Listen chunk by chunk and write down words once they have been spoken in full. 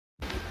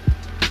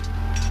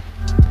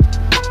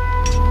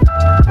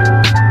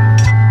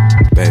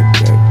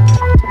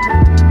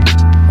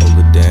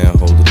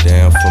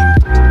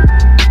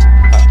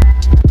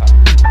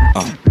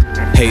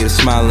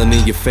smiling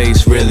in your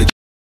face, really.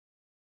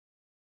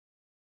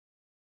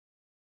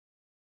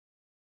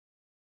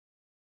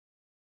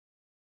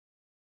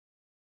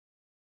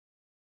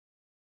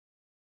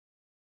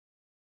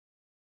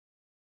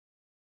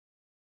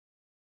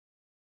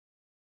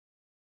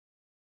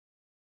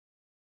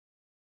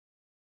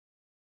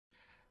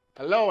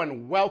 Hello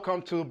and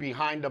welcome to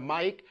Behind the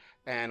Mic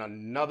and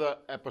another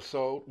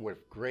episode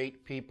with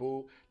great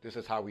people. This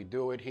is how we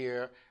do it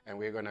here, and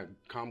we're going to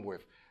come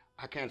with,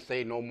 I can't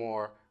say no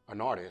more, an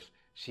artist.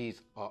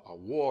 She's an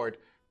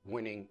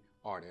award-winning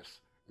artist,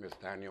 Miss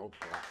Danille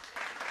Black.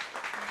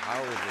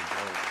 How is it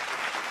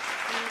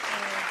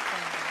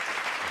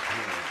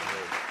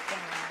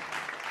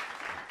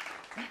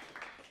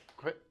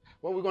going?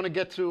 Well, we're going to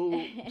get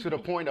to the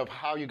point of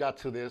how you got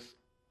to this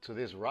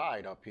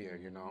ride up here,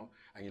 you know,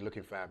 and you're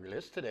looking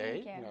fabulous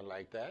today. Thank you. I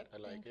like that. I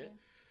like it.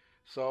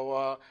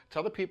 So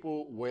tell the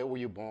people, where were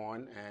you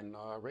born and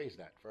raised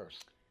at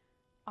first?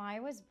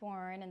 I was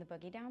born in the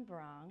Boogie Down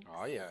Bronx.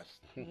 Oh, yes.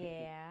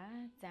 Yeah,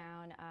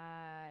 down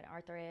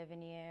Arthur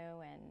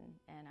Avenue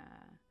and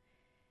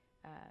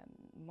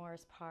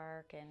Morris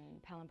Park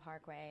and Pelham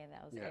Parkway,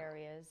 those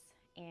areas.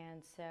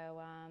 And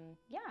so,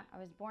 yeah, I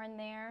was born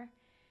there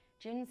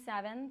June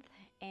 7th,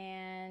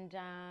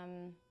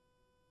 and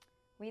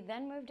we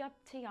then moved up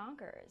to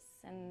Yonkers,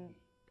 and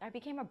I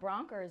became a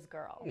Bronkers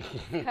girl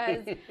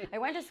because I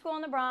went to school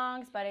in the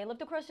Bronx, but I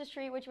lived across the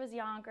street, which was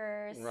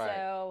Yonkers. Right.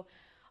 So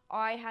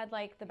I had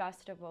like the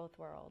best of both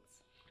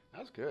worlds.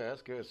 That's good.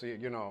 That's good. So,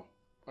 you know,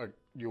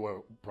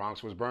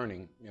 Bronx was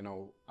burning, you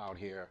know, out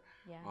here.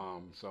 Yeah.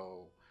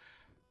 So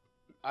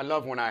I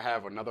love when I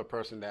have another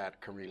person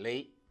that can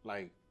relate.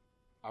 Like,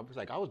 I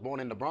was born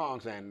in the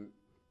Bronx, and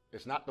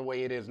it's not the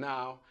way it is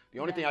now. The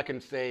only thing I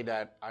can say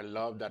that I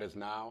love that is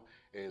now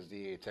is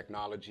the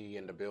technology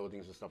and the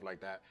buildings and stuff like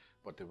that.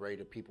 But the way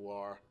the people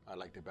are, I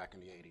liked it back in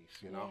the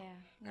 80s, you know?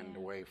 And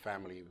the way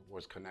family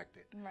was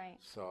connected. Right.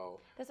 So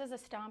this was a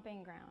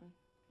stomping ground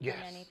yes.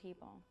 for many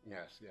people.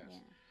 Yes, yes. Yeah.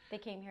 They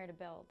came here to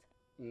build.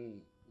 Mm.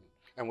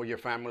 And were your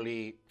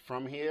family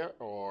from here,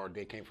 or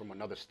they came from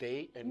another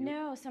state? And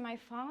no, so my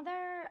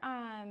father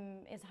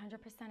is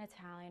 100%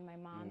 Italian. My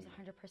mom's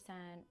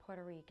 100%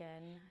 Puerto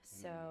Rican.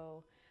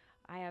 So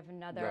I have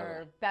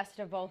another best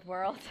of both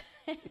worlds.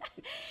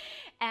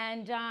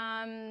 And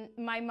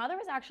my mother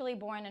was actually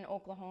born in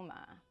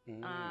Oklahoma.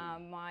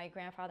 My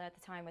grandfather at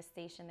the time was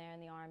stationed there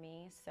in the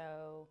Army.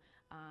 So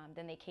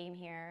then they came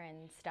here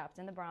and stopped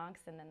in the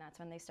Bronx, and then that's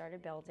when they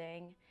started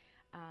building.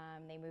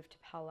 They moved to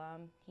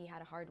Pelham. He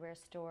had a hardware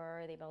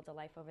store. They built a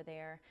life over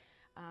there.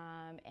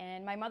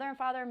 And my mother and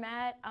father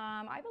met,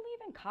 I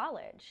believe, in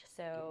college.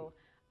 So,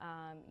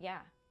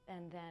 yeah.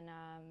 And then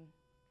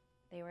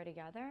they were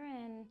together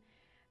and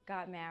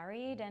got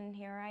married, and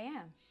here I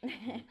am.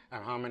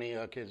 And how many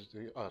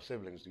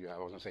siblings do you have?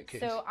 I was going to say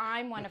kids. So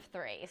I'm one of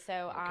three.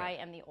 So I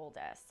am the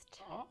oldest.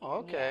 Oh,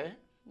 okay.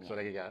 Yeah. So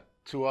you got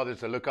two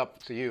others to look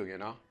up to you, you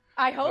know?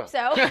 I hope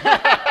so.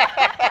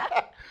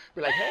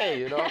 Be like, hey,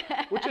 you know,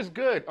 which is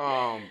good.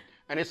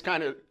 And it's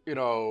kind of, you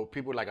know,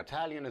 people like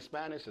Italian and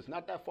Spanish, it's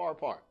not that far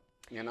apart,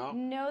 you know?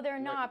 No, they're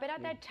not. But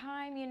at that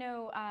time, you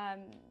know,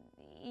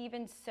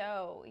 even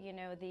so, you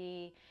know,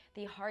 the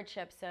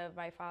hardships of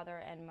my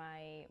father and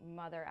my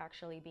mother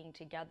actually being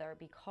together,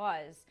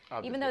 because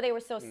even though they were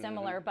so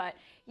similar, but,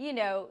 you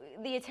know,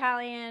 the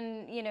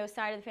Italian, you know,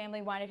 side of the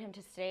family wanted him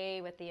to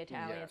stay with the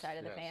Italian side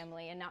of the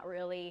family and not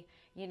really,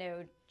 you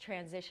know,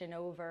 transition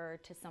over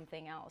to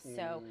something else.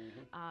 So,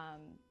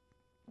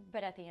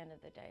 but at the end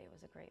of the day, it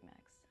was a great mix.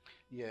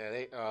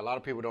 Yeah, a lot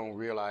of people don't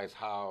realize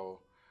how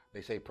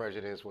they say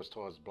prejudice was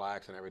towards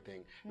blacks and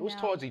everything. It was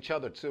towards each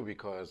other too,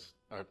 because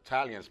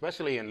Italians,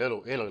 especially in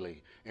Little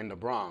Italy, in the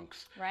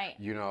Bronx, right?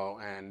 You know,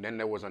 and then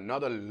there was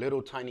another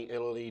little tiny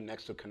Italy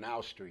next to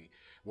Canal Street,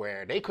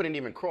 where they couldn't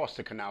even cross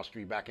to Canal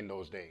Street back in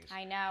those days.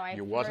 I know.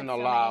 You wasn't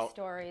allowed. So many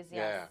stories. Yes.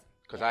 Yeah,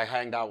 because I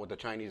hanged out with the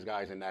Chinese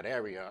guys in that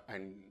area,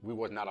 and we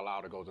was not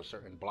allowed to go to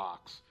certain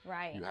blocks.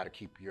 Right. You had to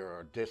keep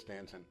your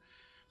distance, and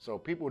so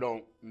people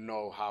don't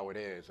know how it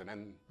is. And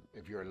then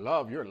if you're in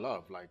love, you're in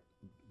love. Like,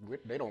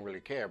 they don't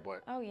really care,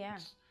 but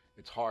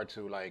it's hard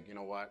to, like, you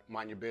know what,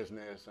 mind your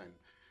business,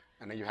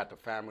 and then you have the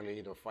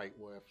family to fight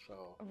with.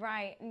 So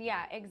right,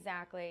 yeah,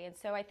 exactly. And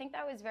so I think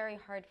that was very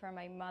hard for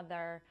my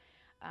mother.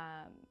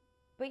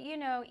 But you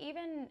know,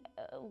 even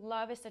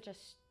love is such a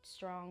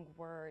strong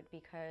word,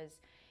 because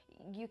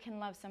you can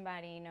love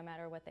somebody no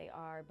matter what they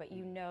are, but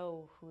you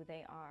know who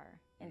they are,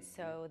 and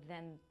so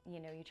then, you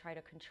know, you try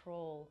to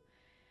control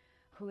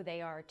who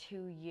they are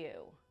to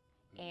you.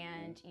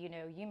 And, you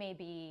know, you may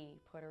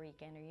be Puerto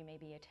Rican or you may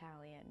be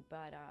Italian,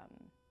 but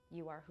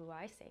you are who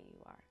I say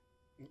you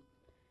are.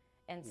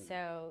 And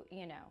so,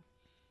 you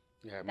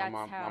know, my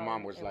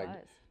mom was like,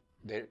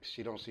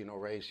 she don't see no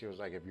race. She was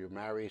like, if you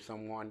marry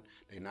someone,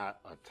 they're not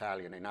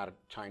Italian, they're not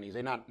Chinese,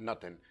 they're not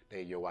nothing.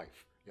 They're your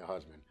wife, your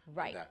husband.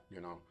 Right. Like that, you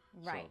know.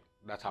 Right.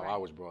 So that's how I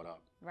was brought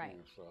up. Right. You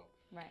know, so.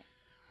 Right.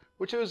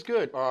 Which is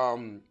good.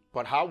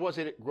 But how was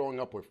it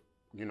growing up with,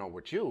 you know,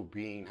 with you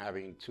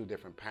having two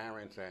different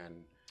parents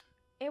and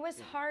It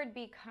was hard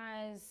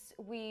because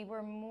we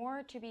were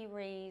more to be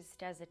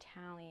raised as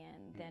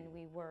Italian than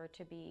we were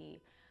to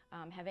be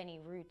have any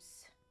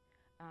roots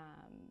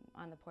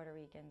on the Puerto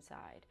Rican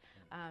side.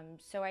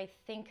 So I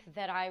think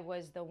that I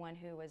was the one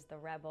who was the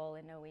rebel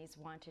and always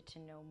wanted to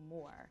know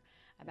more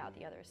about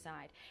the other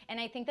side. And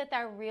I think that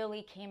that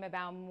really came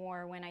about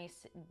more when I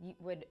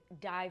would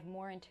dive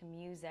more into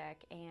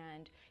music.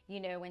 And, you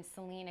know, when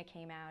Selena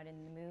came out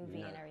in the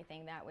movie and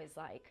everything, that was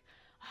like,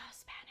 oh,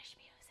 Spanish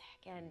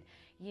music. And,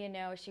 you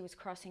know, she was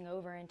crossing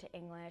over into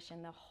English,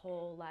 and the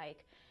whole,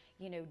 like,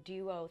 you know,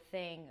 duo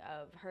thing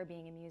of her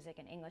being in music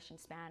in English and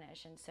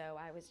Spanish. And so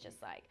I was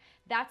just like,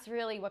 that's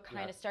really what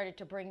kind of started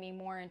to bring me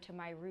more into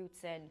my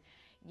roots. And,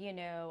 you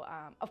know,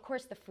 of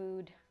course the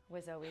food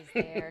was always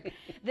there.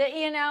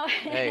 You know.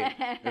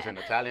 Hey, listen,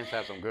 Italians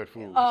have some good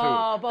food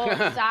oh, too.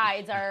 both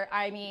sides are,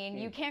 I mean,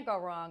 you can't go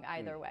wrong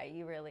either way.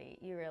 You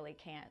really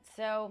can't.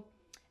 So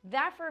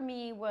that for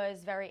me was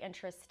very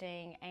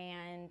interesting,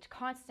 and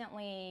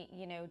constantly,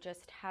 you know,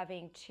 just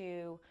having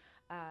to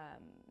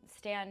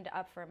stand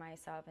up for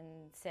myself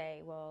and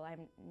say, well,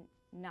 I'm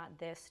not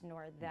this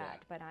nor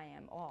that, but I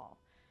am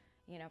all.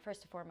 You know,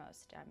 first and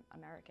foremost, I'm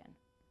American.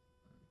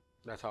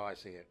 That's how I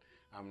see it.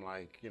 I'm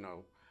like, you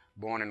know,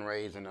 born and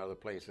raised in other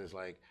places.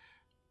 Like,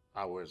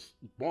 I was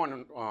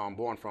born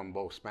from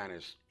both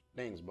Spanish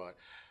things, but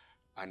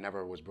I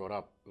never was brought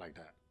up like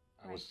that.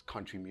 I was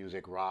country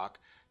music, rock,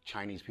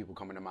 Chinese people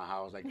coming to my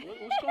house, like,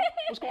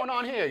 what's going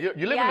on here?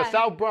 You live in the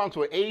South Bronx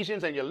with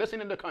Asians and you're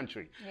listening to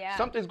country. Yeah.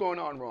 Something's going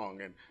on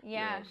wrong. And, you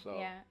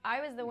know,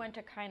 I was the one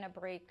to kind of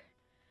break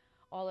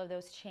all of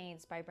those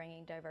chains by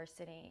bringing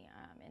diversity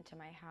into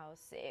my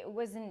house. It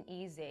wasn't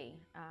easy.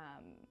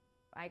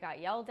 I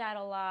got yelled at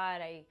a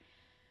lot. I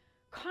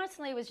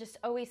constantly was just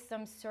always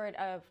some sort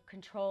of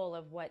control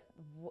of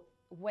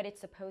what it's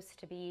supposed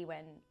to be,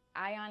 when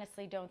I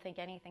honestly don't think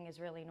anything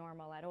is really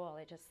normal at all.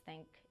 I just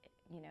think,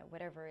 you know,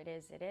 whatever it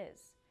is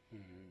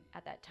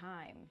at that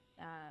time.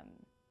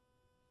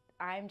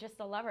 I'm just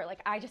a lover.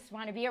 Like, I just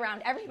want to be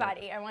around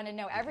everybody. I want to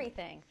know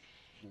everything,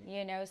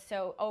 you know,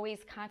 so always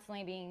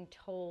constantly being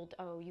told,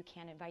 oh, you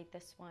can't invite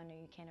this one, or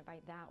you can't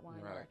invite that one,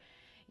 or,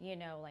 you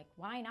know, like,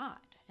 why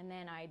not? And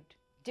then I'd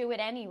do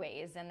it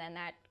anyways, and then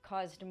that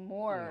caused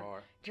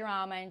more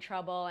drama and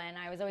trouble, and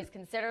I was always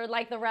considered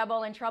like the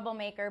rebel and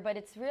troublemaker, but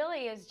it's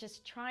really is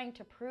just trying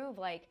to prove,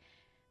 like,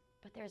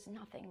 but there's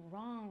nothing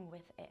wrong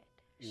with it.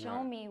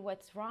 Show me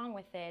what's wrong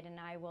with it, and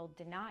I will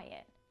deny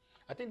it.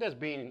 I think that's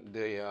being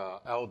the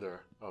elder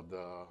of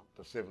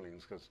the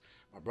siblings, because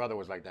my brother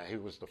was like that. He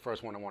was the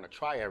first one to want to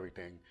try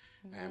everything,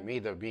 and me,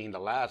 being the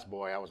last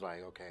boy, I was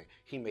like, okay,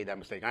 he made that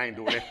mistake. I ain't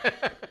doing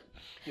it.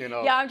 You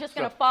know. Yeah, I'm just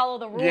gonna follow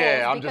the rules.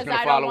 Yeah, I'm just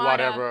gonna follow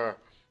whatever.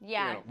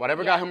 Yeah. You know,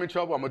 whatever got him in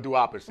trouble, I'm gonna do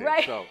opposite.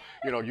 Right. So,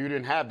 you know, you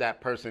didn't have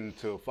that person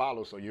to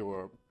follow, so you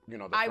were, you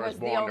know, the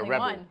firstborn, the rebel.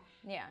 One.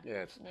 Yeah.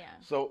 Yes. Yeah.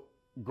 So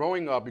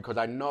growing up, because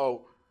I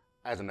know,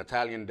 as an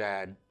Italian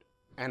dad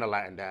and a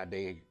Latin dad,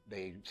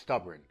 they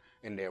stubborn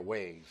in their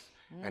ways.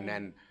 And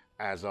then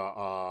as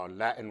a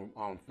Latin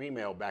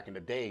female back in the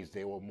days,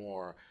 they were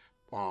more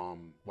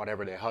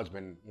whatever their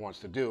husband wants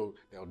to do,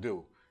 they'll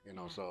do. You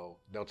know, so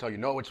they'll tell you,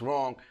 no, it's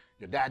wrong.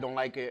 Your dad don't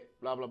like it,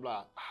 blah, blah,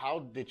 blah. How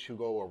did you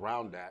go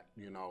around that,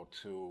 you know,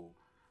 to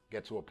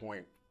get to a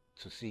point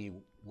to see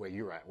where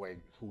you're at,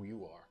 who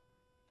you are?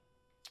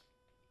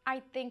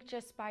 I think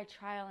just by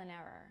trial and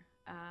error.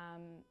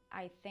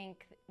 I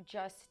think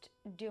just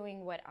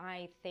doing what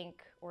I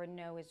think or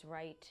know is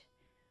right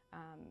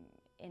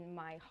in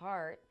my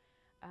heart,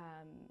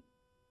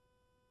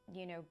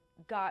 you know,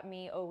 got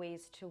me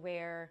always to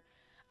where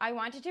I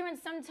wanted to, and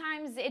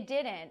sometimes it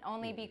didn't,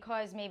 only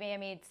because maybe I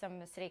made some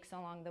mistakes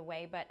along the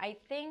way. But I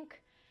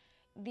think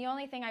the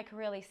only thing I could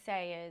really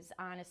say is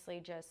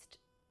honestly just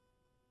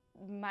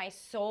my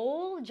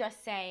soul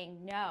just saying,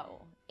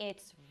 no,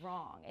 it's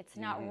wrong. It's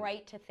not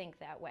right to think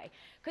that way.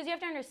 Because you have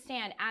to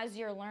understand, as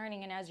you're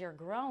learning and as you're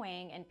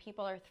growing and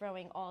people are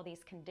throwing all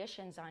these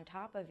conditions on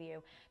top of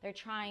you, they're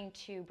trying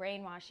to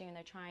brainwash you and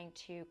they're trying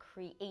to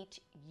create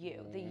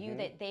you, the you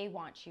that they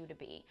want you to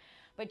be.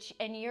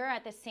 And you're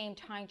at the same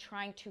time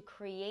trying to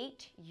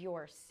create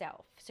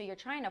yourself. So you're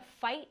trying to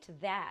fight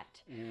that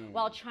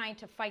while trying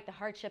to fight the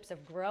hardships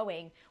of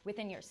growing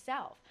within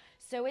yourself.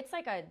 So it's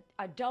like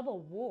a double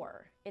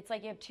war. It's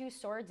like you have two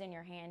swords in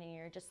your hand and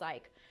you're just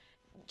like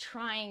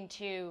trying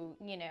to,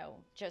 you know,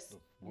 just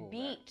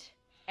beat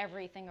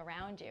everything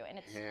around you. And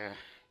it's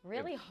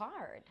really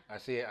hard. I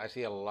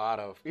see a lot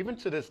of, even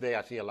to this day,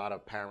 I see a lot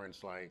of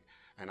parents like,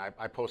 and I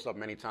post up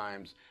many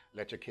times,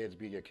 let your kids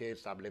be your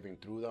kids, stop living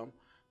through them.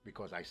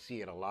 Because I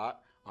see it a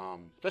lot,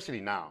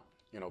 especially now.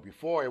 You know,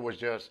 before it was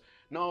just,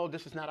 no,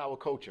 this is not our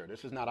culture.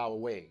 This is not our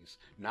ways.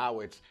 Now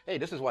it's, hey,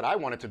 this is what I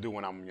wanted to do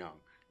when I'm young.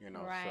 You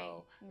know,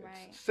 so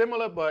it's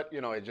similar, but, you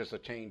know, it's just a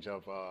change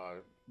of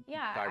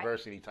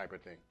diversity type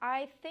of thing.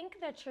 I think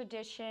that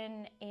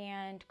tradition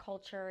and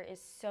culture is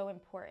so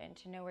important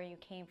to know where you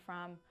came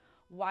from,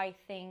 why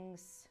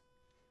things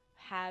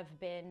have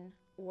been,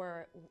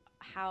 or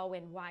how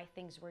and why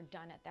things were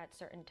done at that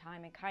certain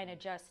time, and kind of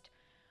just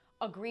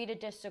agree to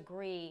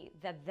disagree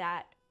that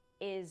that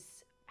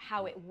is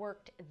how it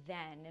worked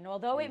then. And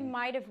although it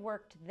might have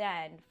worked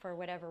then for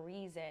whatever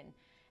reason,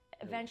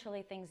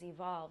 eventually things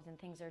evolved and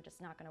things are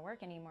just not going to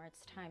work anymore.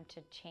 It's time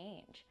to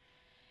change.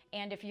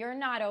 And if you're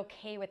not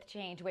okay with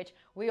change, which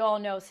we all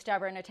know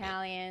stubborn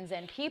Italians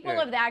and people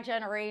of that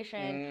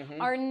generation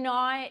are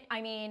not,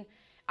 I mean,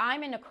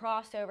 I'm in a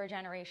crossover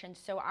generation,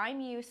 so I'm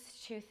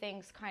used to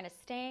things kind of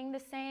staying the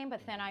same,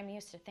 but then I'm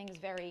used to things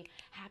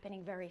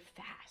happening very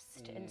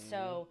fast. And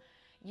so,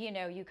 you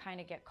know, you kind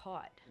of get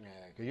caught. Yeah,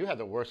 because you have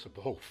the worst of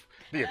both.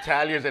 The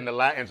Italians and the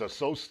Latins are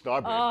so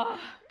stubborn.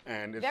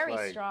 And it's very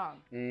like, strong.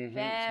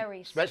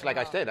 Very especially, strong.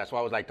 like I said, that's why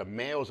I was like, the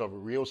males are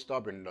real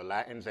stubborn. The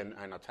Latins and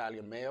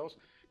Italian males,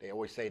 they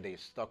always say they're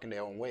stuck in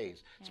their own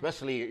ways.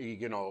 Especially,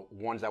 you know,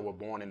 ones that were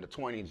born in the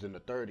 20s and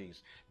the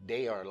 30s.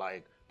 They are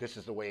like, this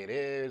is the way it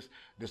is.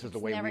 This is the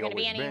way we always been. It's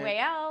never going to be any way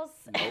else.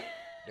 Nope.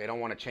 They don't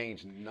want to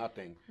change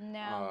nothing.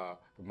 No.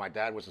 My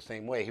dad was the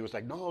same way. He was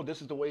like, no,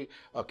 this is the way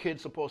a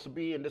kid's supposed to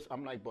be. And this,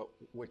 I'm like, but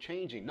we're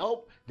changing.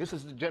 Nope. This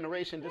is the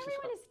generation.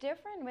 Everyone is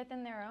different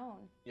within their own.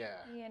 Yeah.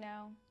 You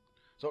know.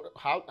 So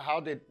how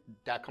did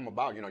that come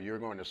about? You know, you were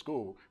going to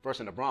school, first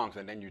in the Bronx,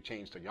 and then you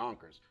changed to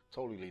Yonkers.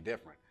 Totally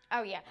different.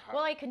 Oh, yeah.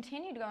 Well, I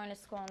continued going to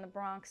school in the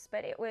Bronx,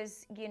 but it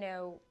was, you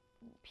know,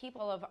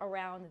 people of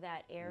around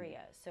that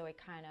area. So it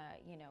kind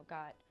of, you know,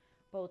 got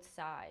both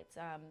sides.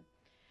 I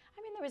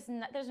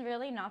mean, there's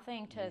really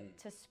nothing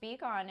to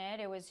speak on it.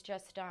 It was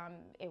just,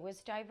 it was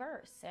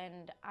diverse.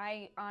 And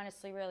I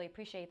honestly really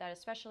appreciate that,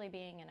 especially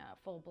being in a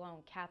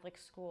full-blown Catholic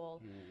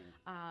school.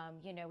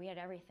 You know, we had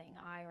everything,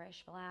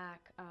 Irish,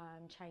 Black,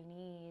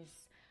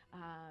 Chinese,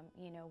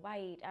 you know,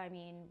 white. I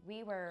mean,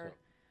 we were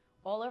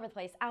all over the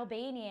place.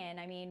 Albanian.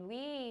 I mean,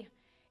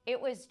 it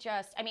was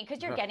just, I mean,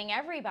 because you're getting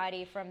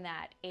everybody from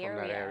that area.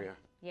 From that area.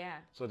 Yeah.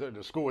 So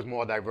the school was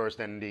more diverse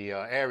than the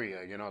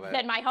area, you know.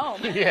 Than my home.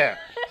 Yeah.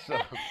 So,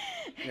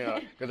 you know,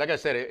 because like I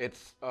said,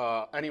 it's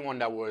anyone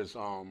that was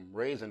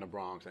raised in the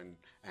Bronx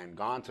and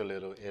gone to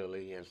Little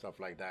Italy and stuff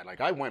like that.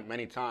 Like, I went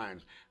many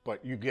times,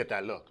 but you get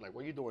that look. Like,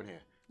 what are you doing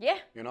here? Yeah.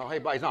 You know, hey,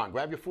 Bison,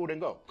 grab your food and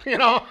go. You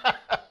know?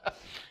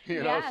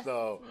 You know, Yes,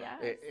 so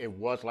yes. it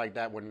was like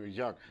that when we was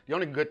young. The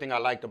only good thing I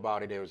liked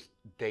about it is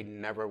they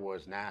never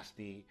was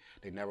nasty.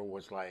 They never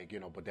was like, you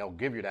know, but they'll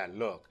give you that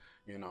look,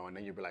 you know, and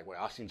then you'll be like,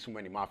 well, I've seen too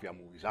many mafia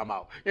movies. I'm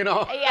out, you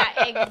know?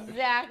 Yeah,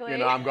 exactly. You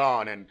know, I'm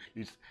gone. And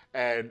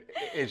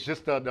it's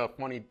just the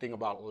funny thing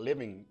about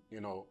living,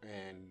 you know,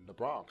 in the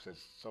Bronx.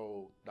 It's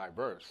so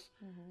diverse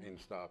and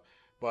stuff.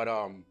 But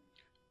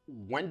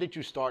when did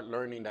you start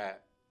learning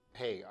that,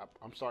 hey,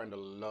 I'm starting to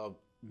love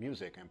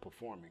music and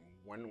performing?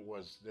 When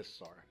was this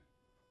starting?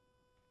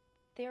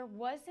 There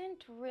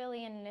wasn't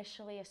really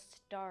initially a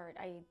start.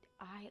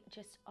 I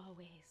just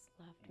always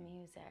loved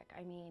music.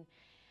 I mean,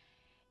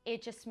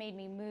 it just made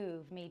me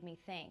move, made me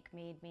think,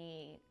 made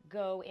me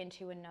go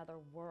into another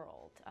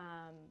world.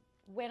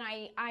 When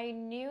I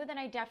knew that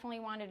I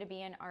definitely wanted to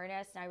be an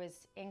artist, I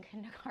was in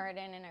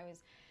kindergarten and the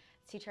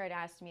teacher had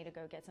asked me to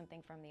go get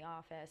something from the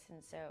office,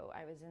 and so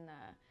I was in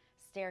the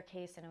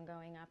staircase and I'm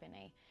going up and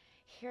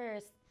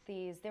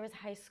there was a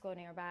high school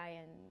nearby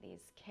and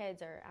these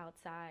kids are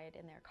outside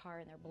in their car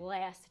and they're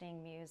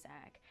blasting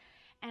music.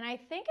 And I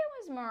think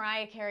it was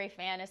Mariah Carey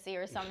Fantasy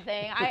or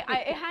something. It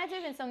had to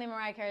have been something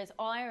Mariah Carey is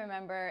all I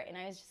remember. And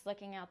I was just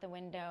looking out the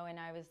window and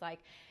I was like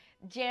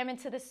jamming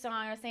to the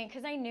song. I was singing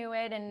because I knew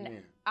it.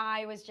 And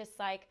I was just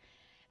like,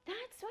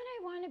 that's what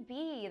I want to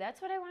be.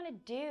 That's what I want to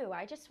do.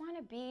 I just want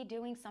to be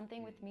doing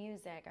something with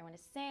music. I want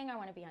to sing. I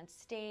want to be on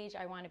stage.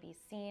 I want to be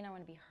seen. I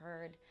want to be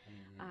heard.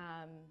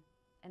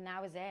 And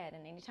that was it.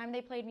 And anytime they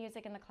played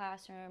music in the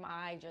classroom,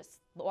 I just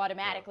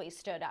automatically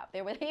stood up.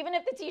 Even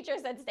if the teacher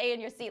said stay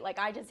in your seat, like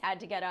I just had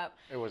to get up.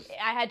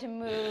 I had to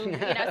move. You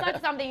know, it's not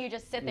something you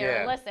just sit there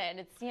and listen.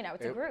 It's, you know,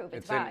 it's a groove.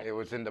 It's vibe. It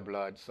was in the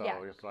blood, so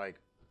it's like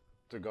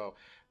to go.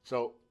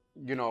 So,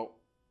 you know,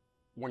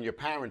 when your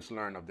parents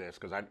learn of this,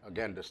 because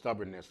again, the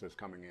stubbornness is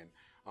coming in,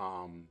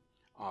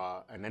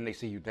 and then they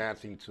see you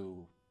dancing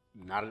to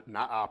not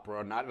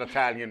opera, not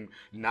Italian,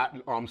 not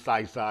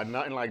salsa,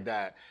 nothing like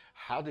that.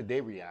 How did they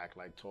react,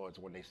 like, towards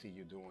when they see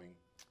you doing,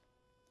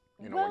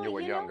 you know, when you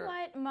were younger? Well, you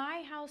know what?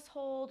 My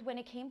household, when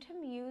it came to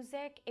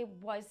music, it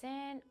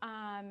wasn't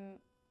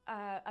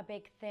a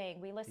big thing.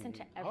 We listened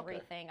to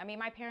everything. I mean,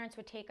 my parents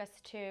would take us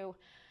to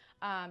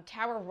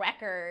Tower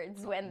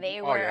Records when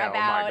they were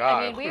about.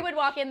 I mean, we would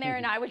walk in there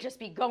and I would just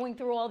be going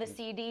through all the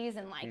CDs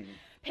and like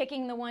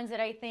picking the ones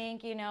that I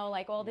think, you know,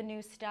 like all the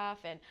new stuff.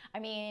 And I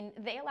mean,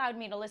 they allowed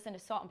me to listen to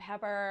Salt and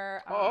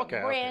Pepper,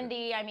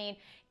 Brandy. I mean,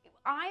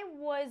 I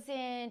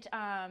wasn't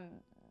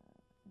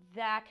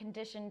that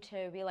conditioned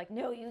to be like,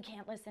 no, you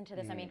can't listen to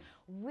this. I mean,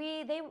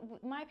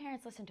 my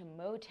parents listened to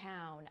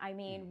Motown. I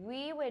mean,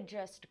 we would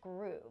just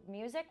groove.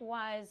 Music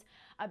was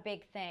a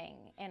big thing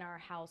in our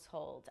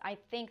household. I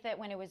think that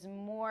when it was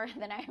more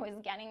than I was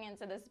getting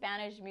into the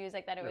Spanish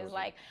music, that it was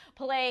like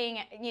playing,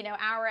 you know,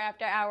 hour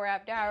after hour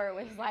after hour. It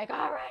was like,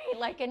 all right,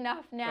 like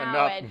enough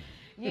now. And,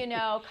 you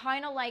know,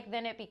 kind of like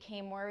then it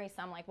became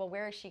worrisome. Like, well,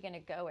 where is she going to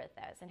go with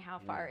this? And how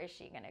far is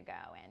she going to go?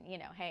 And, you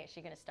know, hey, is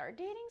she going to start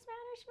dating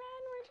Spanish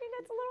men when she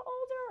gets a little older?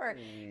 Or,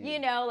 you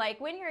know,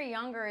 like when you're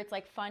younger, it's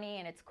like funny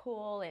and it's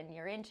cool and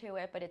you're into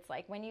it. But it's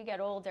like when you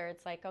get older,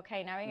 it's like,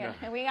 okay, now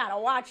we got to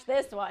watch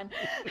this one.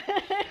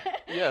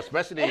 Yeah,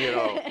 especially, you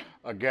know,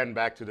 again,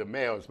 back to the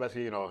male,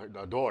 especially, you know,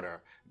 the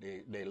daughter,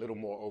 they're a little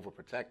more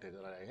overprotected.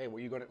 They're like, hey,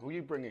 who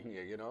you bringing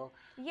here, you know?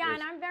 Yeah,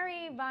 and I'm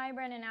very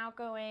vibrant and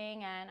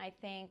outgoing, and I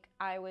think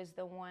I was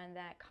the one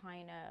that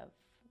kind of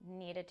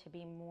needed to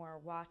be more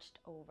watched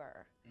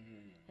over.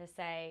 To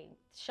say,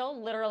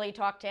 she'll literally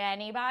talk to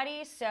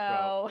anybody,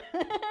 so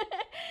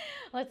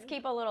let's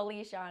keep a little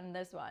leash on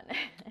this one.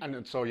 And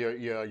then, so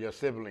your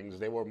siblings,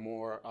 they were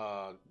more,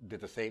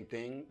 did the same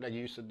thing that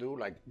you used to do,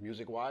 like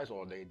music-wise,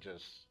 or they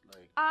just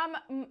like?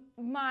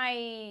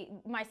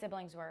 My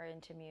siblings were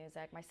into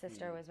music. My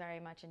sister was very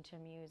much into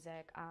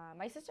music.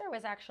 My sister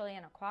was actually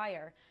in a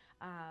choir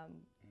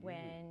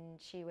when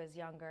she was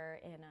younger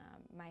in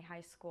my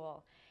high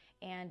school.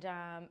 And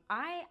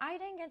I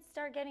didn't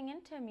start getting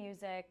into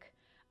music,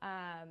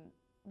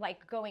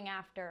 like going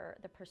after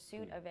the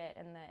pursuit of it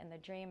and the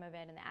dream of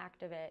it and the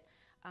act of it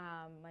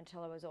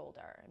until I was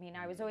older. I mean,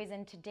 I was always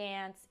into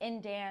dance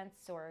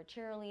or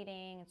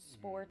cheerleading,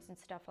 sports and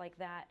stuff like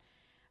that.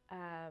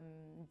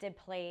 Did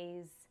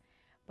plays,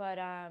 but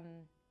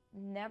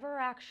never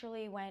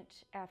actually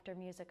went after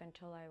music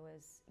until I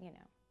was, you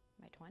know,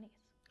 my 20s.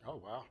 Oh,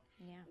 wow.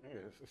 Yeah.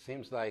 It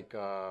seems like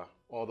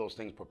all those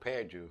things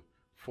prepared you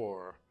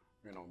for,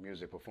 you know,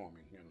 music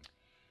performing, you know.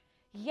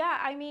 Yeah,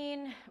 I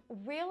mean,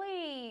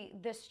 really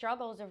the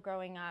struggles of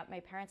growing up, my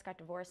parents got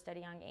divorced at a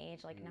young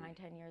age, like 9,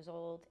 10 years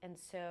old. And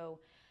so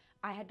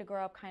I had to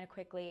grow up kind of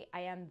quickly.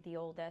 I am the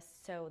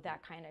oldest, so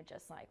that kind of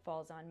just like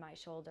falls on my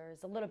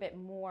shoulders a little bit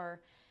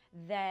more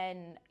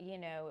than, you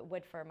know, it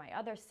would for my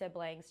other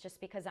siblings, just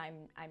because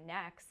I'm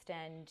next.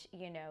 And,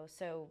 you know,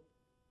 so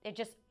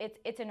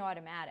it's an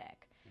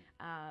automatic.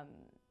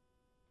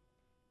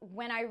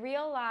 When I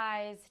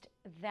realized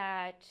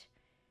that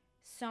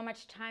so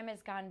much time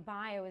has gone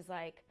by, I was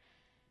like,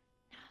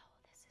 no,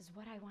 this is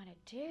what I want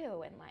to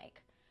do. And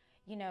like,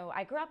 you know,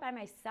 I grew up by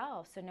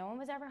myself, so no one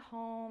was ever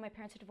home. My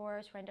parents were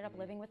divorced. I ended up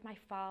living with my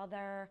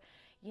father.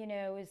 You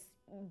know, it was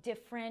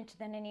different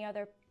than any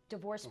other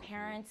divorced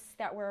parents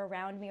that were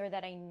around me or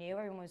that I knew.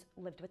 Everyone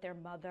lived with their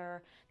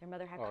mother. Their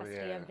mother had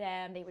custody of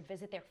them. They would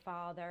visit their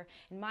father.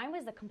 And mine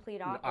was the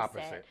complete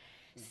opposite.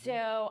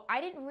 So I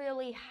didn't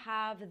really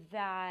have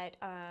that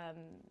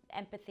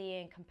empathy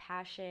and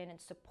compassion and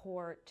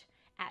support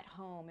at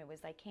home. It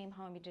was like, came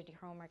home, you did your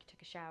homework, you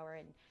took a shower,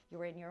 and you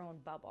were in your own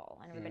bubble.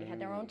 And everybody had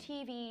their own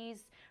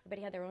TVs,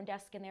 everybody had their own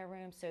desk in their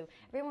room, so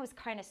everyone was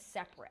kind of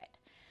separate.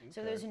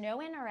 So there's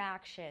no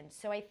interaction.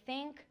 So I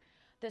think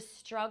the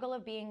struggle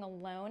of being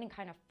alone and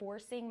kind of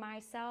forcing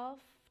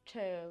myself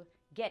to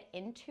get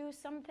into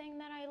something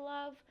that I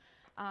love,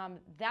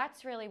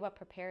 that's really what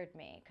prepared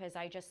me, because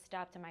I just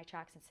stopped in my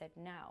tracks and said,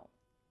 no,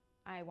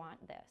 I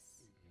want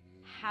this.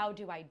 How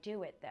do I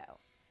do it, though?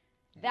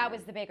 That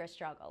was the bigger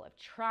struggle of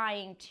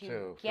trying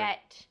to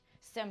get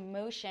some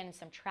motion,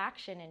 some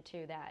traction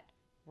into that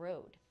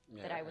road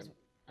that I was.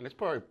 And it's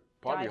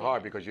probably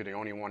hard because you're the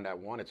only one that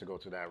wanted to go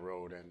to that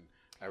road, and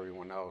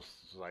everyone else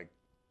is like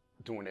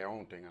doing their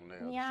own thing on the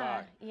other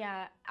side.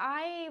 Yeah.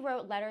 I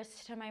wrote letters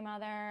to my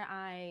mother.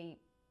 I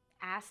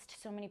asked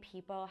so many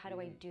people, how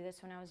do I do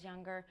this, when I was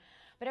younger?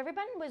 But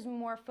everybody was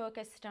more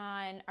focused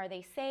on, are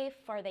they safe?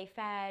 Are they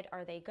fed?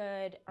 Are they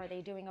good? Are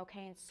they doing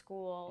okay in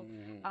school?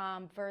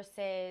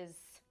 Versus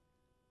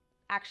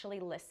actually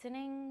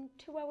listening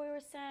to what we were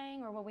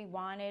saying or what we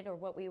wanted or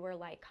what we were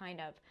like kind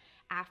of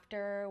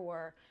after,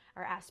 or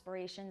our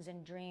aspirations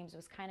and dreams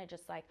was kind of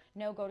just like,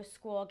 no, go to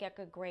school, get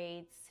good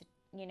grades,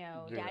 you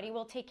know, daddy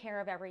will take care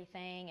of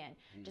everything, and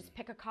just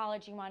pick a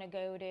college you want to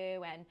go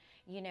to, and,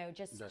 you know,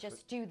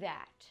 just do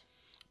that.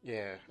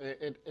 Yeah,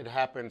 it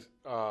happens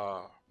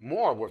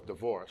more with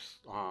divorce.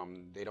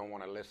 They don't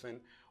want to listen,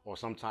 or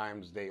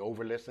sometimes they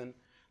over-listen.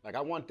 Like,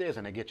 I want this,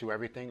 and they get you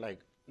everything. Like,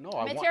 no,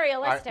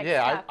 materialistic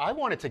stuff. I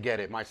wanted to get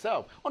it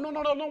myself. Oh, no,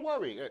 don't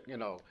worry. You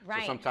know,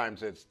 so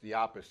sometimes it's the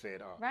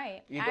opposite.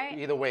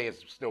 Either way,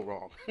 it's still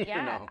wrong. Yeah,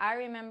 you know? I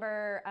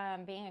remember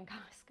being in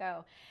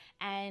Costco,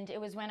 and it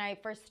was when I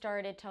first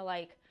started to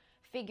like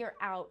figure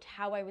out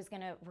how I was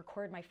going to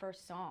record my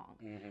first song.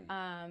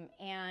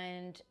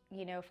 And,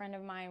 you know, a friend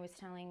of mine was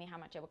telling me how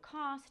much it would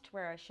cost,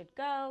 where I should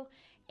go,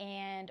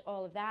 and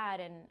all of that.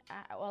 And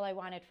all I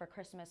wanted for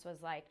Christmas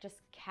was like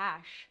just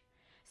cash,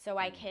 so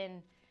I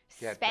can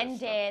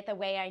spend it the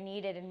way I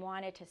needed and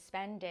wanted to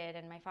spend it.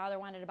 And my father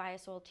wanted to buy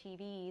us all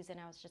TVs, and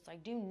I was just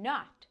like, do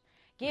not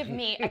Give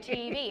me a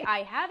TV.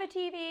 I have a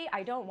TV.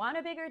 I don't want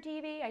a bigger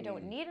TV. I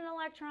don't need an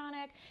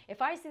electronic.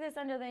 If I see this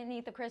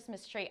underneath the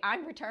Christmas tree,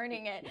 I'm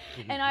returning it.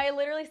 And I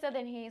literally said that,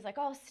 and he's like,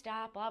 oh,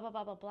 stop, blah, blah,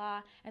 blah, blah, blah.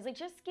 I was like,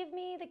 just give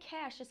me the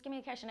cash. Just give me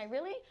the cash. And I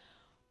really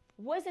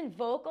wasn't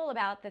vocal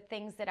about the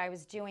things that I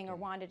was doing or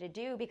wanted to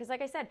do because,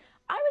 like I said,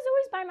 I was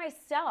always by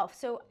myself.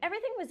 So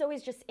everything was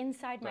always just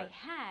inside my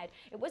head.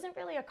 It wasn't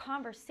really a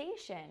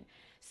conversation.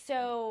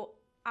 So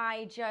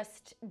I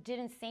just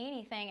didn't say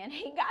anything, and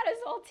he got his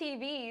old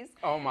TVs.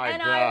 Oh my God.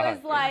 And I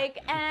was like,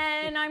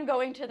 and I'm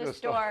going to the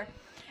store.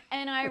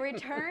 And I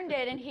returned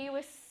it, and he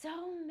was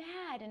so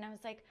mad. And I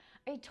was like,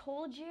 I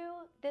told you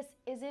this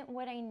isn't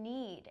what I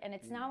need, and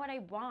it's not what I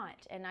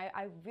want. And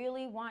I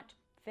really want to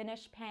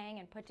finish paying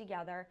and put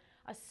together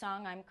a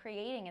song I'm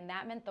creating, and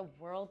that meant the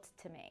world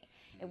to me.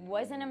 It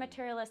wasn't a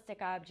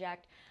materialistic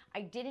object.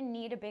 I didn't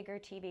need a bigger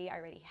TV. I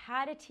already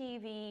had a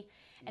TV,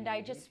 and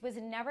I just was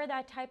never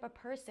that type of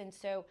person.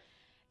 So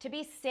to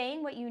be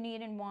saying what you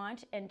need and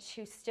want, and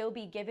to still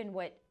be given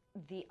what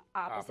the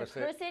opposite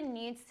person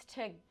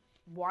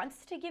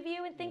wants to give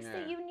you and thinks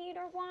that you need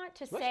or want,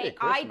 to say,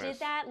 I did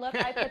that, look,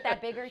 I put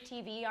that bigger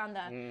TV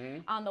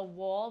on the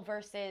wall,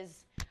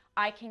 versus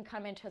I can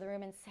come into the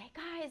room and say,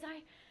 guys,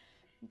 I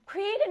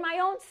created my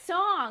own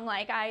song.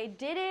 Like, I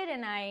did it,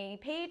 and I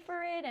paid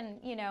for it,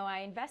 and, you know, I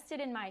invested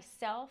in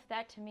myself.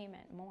 That to me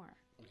meant more.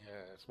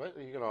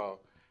 Yeah,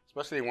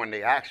 especially when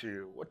they ask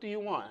you, what do you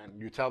want?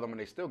 And you tell them, and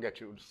they still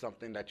get you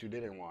something that you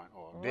didn't want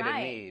or didn't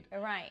need.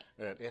 Right.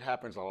 It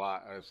happens a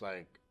lot. It's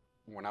like,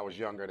 when I was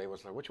younger, they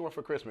was like, what you want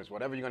for Christmas?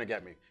 Whatever you're going to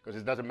get me. Because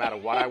it doesn't matter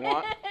what I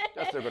want,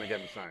 they're still going to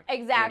get me something.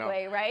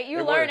 Exactly, right?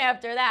 You learn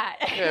after that.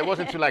 Yeah, it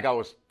wasn't until like I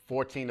was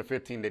 14 to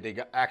 15 that they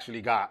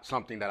actually got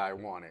something that I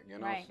wanted. You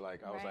know, Right, it's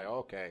like, I was like,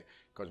 okay.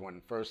 Because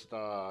when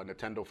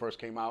Nintendo first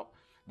came out,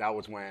 that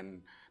was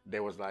when they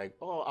was like,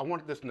 oh, I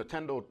wanted this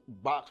Nintendo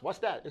box. What's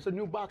that? It's a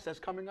new box that's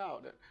coming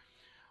out.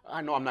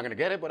 I know I'm not going to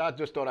get it, but I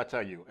just thought I'd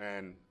tell you.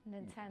 And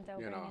Nintendo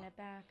bringing it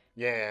back.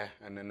 Yeah,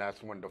 and then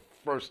that's when the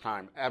first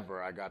time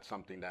ever I got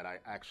something that I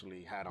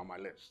actually had on my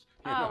list.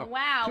 Oh,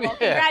 wow. Well,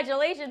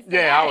 congratulations to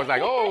that. I was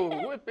like, oh,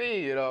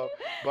 whippy, you know.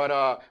 But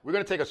we're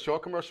going to take a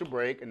short commercial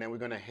break, and then we're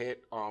going to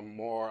hit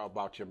more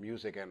about your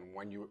music and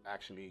when you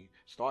actually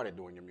started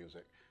doing your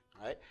music.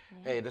 All right?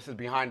 Yeah. Hey, this is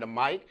Behind the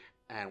Mic,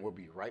 and we'll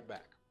be right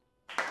back.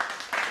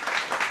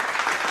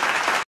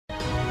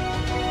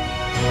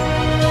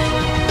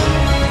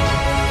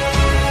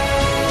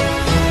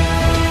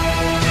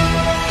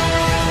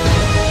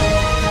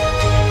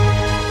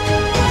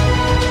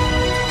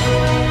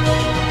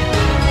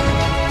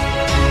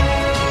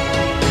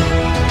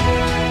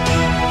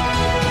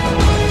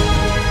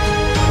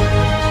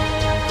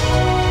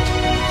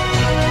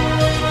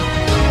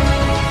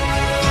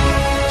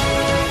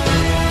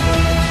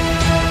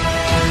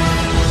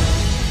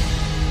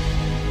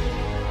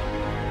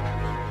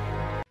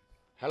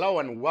 Hello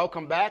and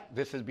welcome back.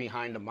 This is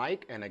Behind the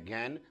Mic, and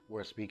again,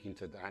 we're speaking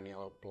to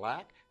Danille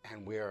Black,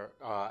 and we're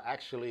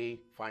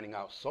actually finding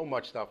out so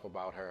much stuff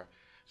about her.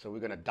 So we're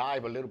going to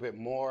dive a little bit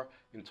more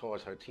into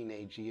her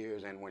teenage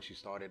years and when she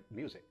started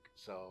music.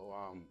 So,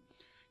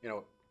 you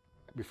know,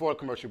 before a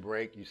commercial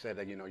break, you said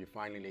that, you know, you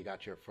finally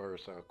got your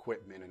first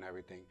equipment and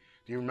everything.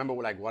 Do you remember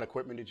what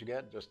equipment did you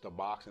get? Just a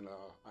box and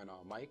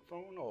a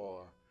microphone,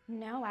 or?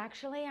 No,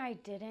 actually, I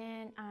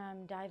didn't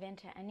dive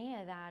into any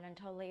of that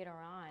until later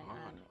on.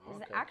 It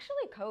was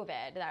actually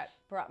COVID that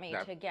brought me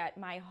to get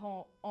my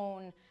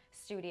own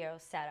studio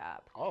set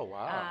up. Oh,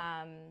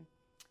 wow.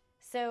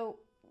 So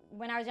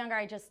when I was younger,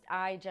 I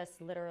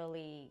just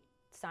literally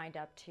signed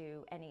up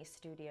to any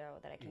studio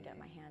that I can get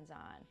my hands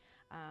on.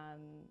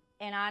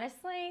 And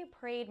honestly,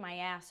 prayed my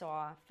ass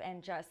off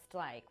and just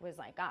was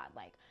like, God,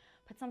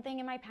 put something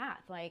in my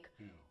path.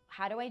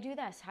 How do I do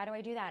this? How do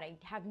I do that? I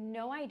have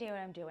no idea what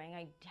I'm doing.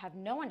 I have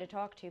no one to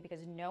talk to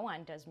because no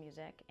one does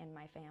music in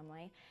my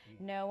family.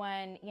 No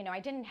one, you know, I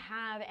didn't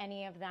have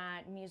any of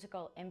that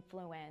musical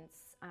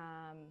influence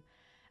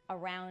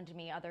around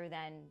me other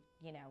than,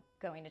 you know,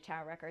 going to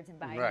Tower Records and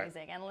buying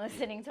music and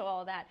listening to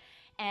all that.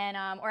 And,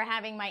 or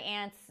having my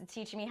aunts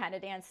teach me how to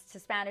dance to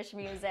Spanish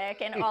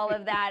music and all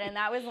of that. And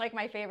that was like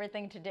my favorite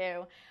thing to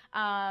do.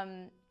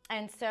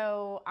 And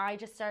so I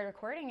just started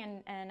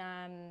recording and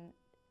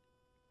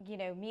you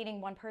know,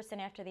 meeting one person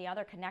after the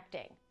other,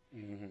 connecting,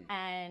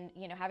 and,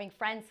 you know, having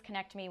friends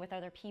connect me with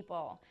other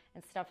people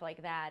and stuff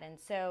like that. And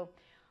so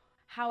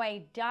how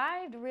I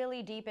dived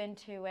really deep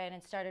into it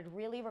and started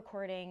really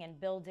recording and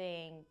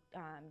building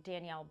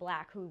Danille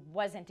Black, who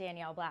wasn't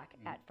Danille Black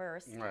at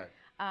first.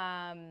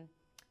 I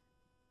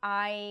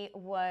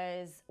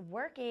was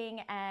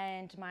working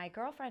and my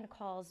girlfriend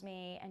calls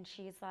me and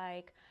she's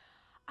like,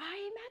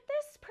 I met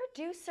this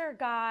producer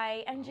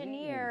guy,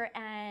 engineer,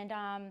 and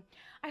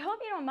I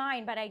hope you don't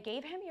mind, but I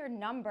gave him your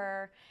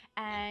number,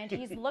 and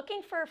he's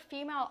looking for a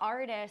female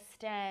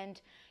artist, and,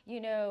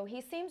 you know,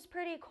 he seems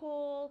pretty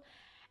cool.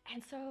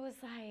 And so I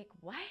was like,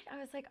 what? I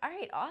was like, all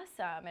right,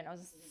 awesome. And I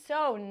was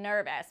so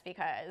nervous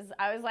because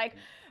I was like,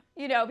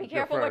 you know, be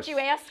careful what you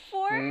ask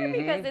for,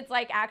 because it's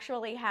like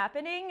actually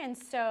happening. And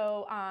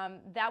so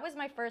that was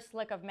my first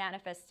look of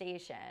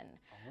manifestation.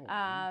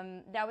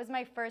 That was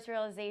my first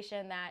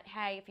realization that,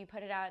 hey, if you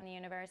put it out in the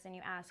universe and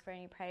you ask for it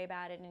and you pray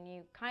about it and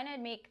you kind of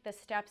make the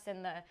steps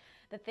and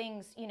the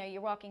things, you know,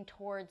 you're walking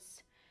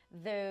towards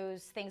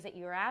those things that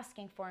you're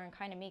asking for and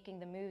kind of making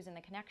the moves and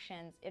the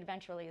connections, it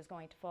eventually is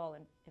going to fall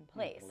in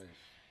place.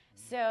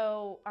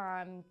 So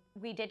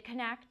we did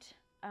connect.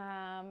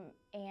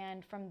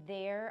 And from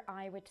there,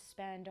 I would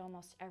spend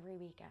almost every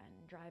weekend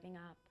driving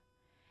up.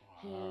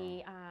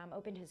 He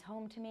opened his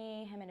home to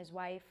me, him and his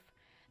wife.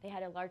 They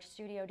had a large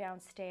studio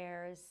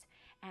downstairs,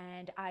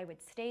 and I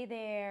would stay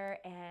there.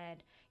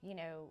 And, you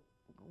know,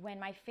 when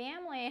my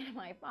family and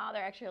my father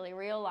actually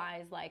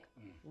realized, like,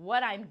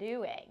 what I'm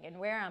doing and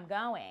where I'm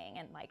going,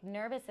 and, like,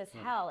 nervous as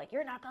hell, like,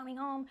 you're not coming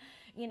home,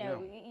 you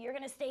know, you're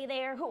going to stay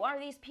there, who are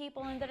these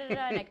people, and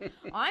da-da-da. And, like,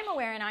 I'm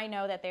aware and I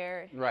know that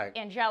they're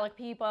angelic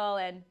people,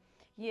 and,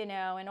 you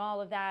know, and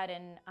all of that.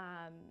 And,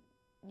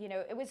 you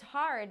know, it was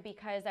hard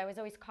because I was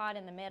always caught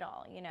in the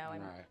middle, you know,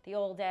 I'm the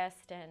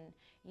oldest, and,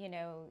 you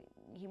know,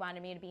 he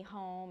wanted me to be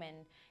home,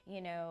 and,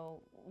 you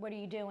know, what are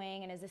you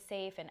doing, and is this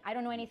safe? And I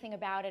don't know anything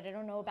about it. I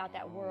don't know about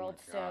that world,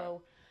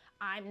 so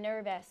I'm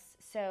nervous.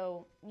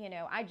 So, you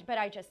know, but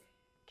I just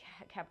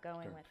kept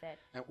going with it.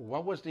 And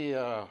what was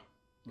the,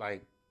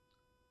 like,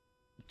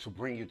 to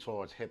bring you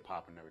towards hip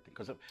hop and everything?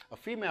 Because a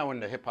female in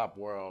the hip hop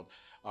world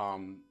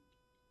in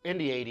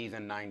the 80s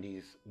and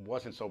 90s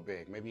wasn't so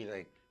big. Maybe,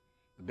 like,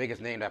 the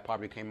biggest name that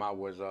probably came out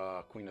was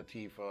Queen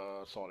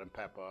Latifah, Salt and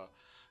Pepper.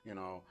 You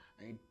know,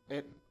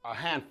 a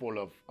handful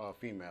of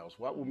females.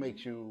 What would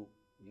make you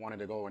wanted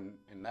to go in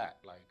that,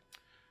 like,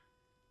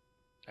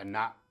 and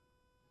not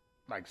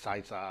like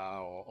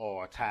salsa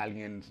or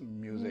Italian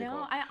music?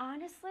 No, I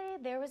honestly,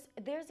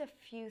 there's a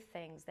few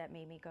things that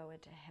made me go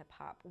into hip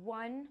hop.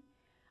 One,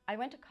 I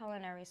went to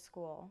culinary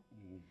school.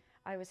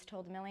 I was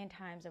told a million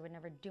times I would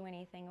never do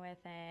anything with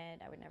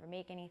it. I would never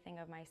make anything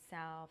of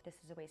myself. This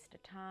is a waste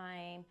of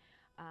time.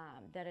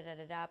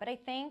 Da-da-da-da-da. But I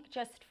think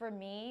just for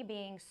me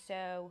being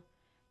so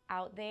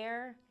out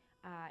there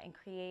and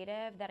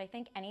creative, that I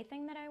think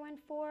anything that I went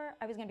for,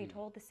 I was going to be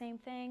told the same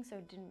thing, so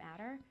it didn't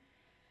matter.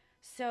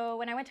 So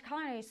when I went to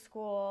culinary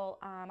school,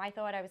 I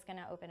thought I was going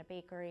to open a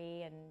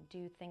bakery and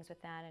do things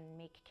with that and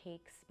make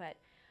cakes. But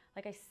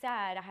like I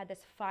said, I had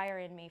this fire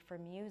in me for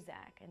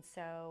music. And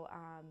so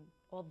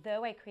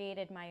although I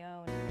created my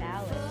own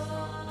ballad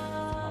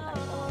song,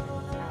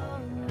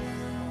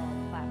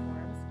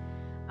 platforms,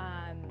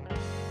 I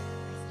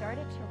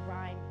started to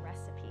rhyme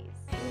recipes.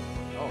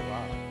 Oh,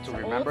 wow. To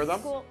remember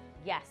them?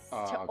 Yes,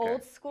 to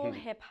old school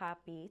hip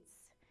hop beats.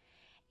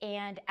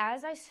 And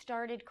as I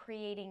started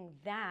creating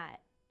that,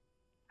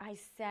 I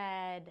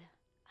said,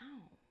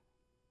 oh,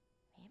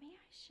 maybe I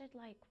should,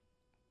 like,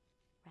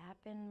 rap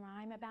and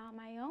rhyme about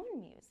my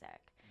own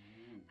music,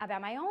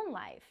 about my own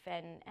life,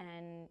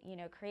 and you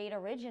know, create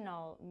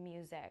original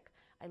music.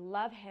 I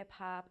love hip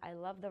hop, I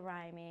love the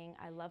rhyming,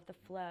 I love the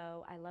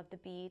flow, I love the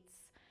beats.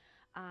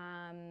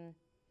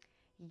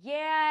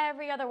 Yeah,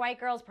 every other white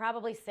girl's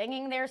probably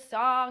singing their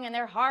song and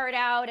their heart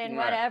out and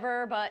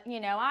whatever, but, you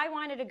know, I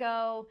wanted to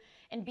go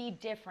and be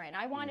different.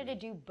 I wanted to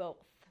do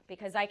both,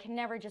 because I can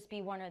never just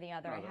be one or the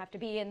other. I have to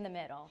be in the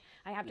middle.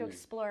 I have to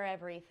explore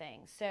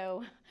everything.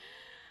 So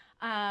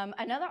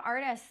another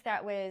artist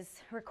that was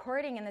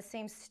recording in the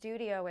same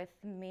studio with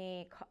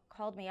me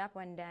called me up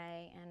one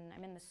day, and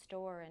I'm in the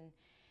store, and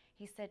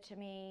he said to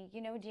me,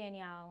 you know,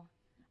 Danielle,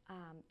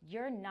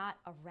 you're not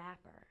a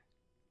rapper.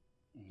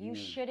 You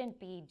shouldn't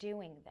be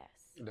doing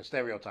this. The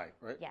stereotype,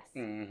 right? Yes.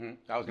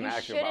 I was going to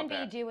ask you about that. You shouldn't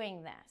be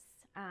doing this.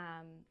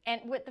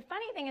 And what the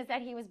funny thing is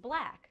that he was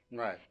black.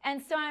 Right. And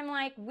so I'm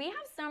like, we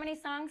have so many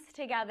songs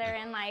together,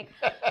 and like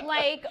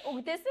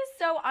this is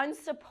so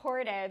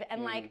unsupportive.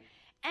 And like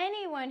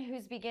anyone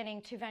who's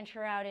beginning to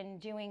venture out and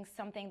doing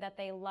something that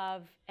they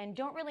love and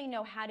don't really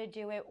know how to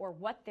do it or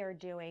what they're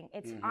doing,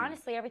 it's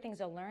honestly,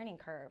 everything's a learning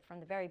curve from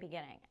the very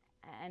beginning,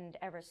 and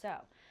ever so.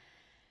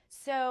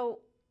 So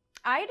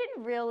I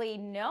didn't really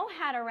know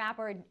how to rap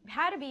or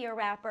how to be a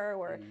rapper,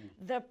 or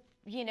the,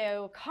 you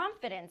know,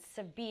 confidence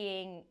of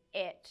being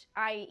it.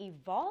 I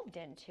evolved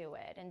into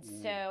it. And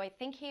so I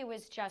think he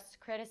was just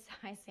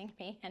criticizing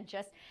me and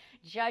just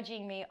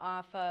judging me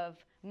off of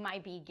my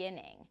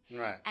beginning.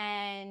 Right.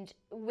 And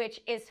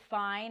which is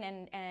fine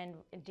and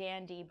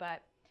dandy,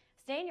 but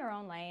stay in your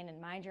own lane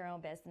and mind your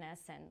own business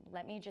and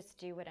let me just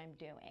do what I'm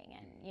doing.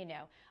 And, you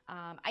know,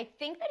 I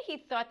think that he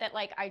thought that,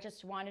 like, I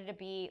just wanted to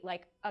be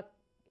like a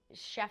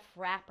chef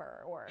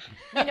rapper, or,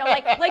 you know,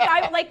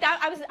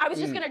 I was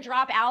just gonna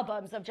drop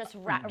albums of just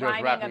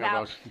rhyming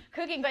about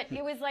cooking, but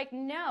it was like,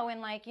 no. And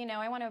like, you know,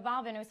 I want to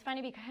evolve. And it was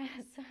funny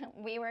because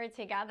we were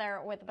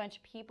together with a bunch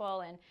of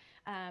people, and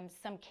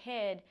some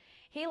kid,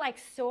 he like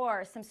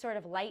saw some sort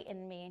of light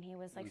in me, and he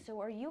was like,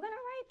 so are you gonna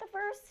write the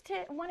verse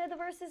to one of the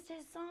verses to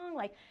his song?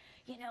 Like,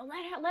 you know,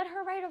 let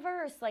her write a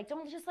verse. Like,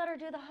 don't just let her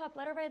do the hook.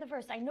 Let her write the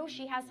verse. I know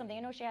she has something.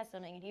 I know she has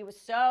something. And he was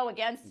so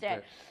against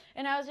it.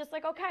 And I was just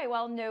like, okay,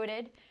 well,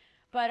 noted.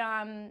 But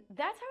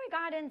that's how I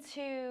got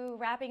into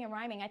rapping and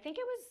rhyming. I think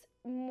it was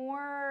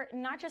more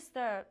not just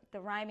the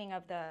rhyming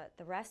of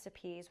the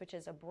recipes, which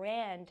is a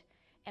brand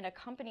and a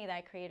company that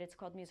I created. It's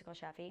called Musical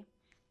Chefy.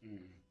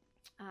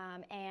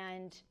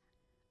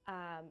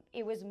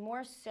 It was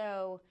more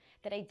so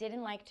that I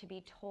didn't like to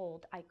be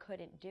told I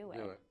couldn't do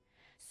it.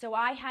 So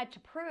I had to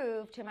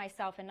prove to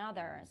myself and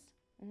others,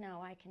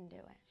 no, I can do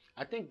it.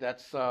 I think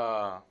that's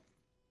that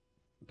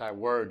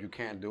word, you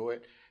can't do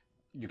it.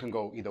 You can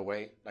go either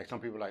way. Like some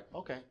people are like,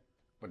 okay.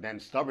 But then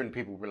stubborn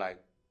people be like,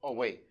 oh,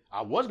 wait,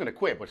 I was going to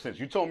quit, but since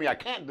you told me I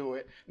can't do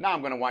it, now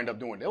I'm going to wind up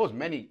doing it. There was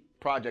many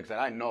projects that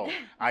I know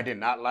I did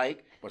not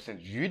like, but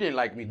since you didn't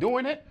like me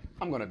doing it,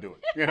 I'm going to do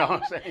it. You know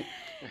what I'm saying?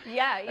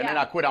 Yeah. And then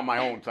I quit on my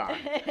own time.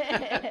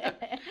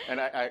 And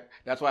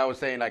that's why I was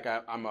saying, like,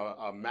 I'm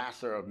a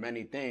master of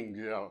many things,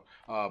 you know,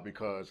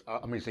 because,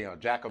 a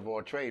jack of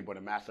all trades, but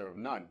a master of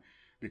none.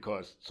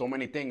 Because so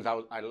many things,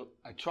 I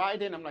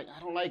tried it, and I'm like, I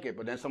don't like it.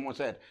 But then someone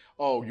said,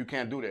 oh, you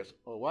can't do this.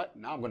 Or what?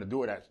 Now I'm going to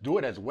do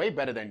it as way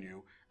better than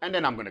you, and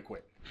then I'm going to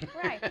quit.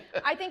 Right.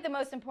 I think the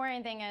most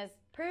important thing is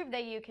prove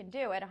that you can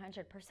do it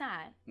 100%,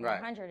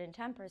 right.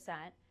 110%,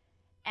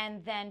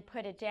 and then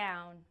put it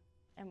down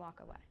and walk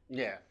away.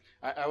 Yeah.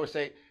 I would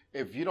say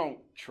if you don't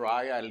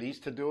try at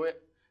least to do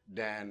it,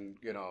 then,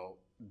 you know,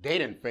 they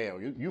didn't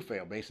fail. You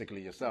fail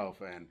basically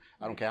yourself. And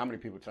I don't care how many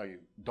people tell you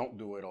don't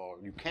do it or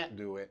you can't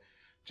do it.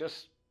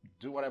 Just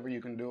do whatever you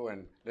can do.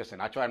 And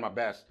listen, I tried my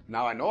best.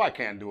 Now I know I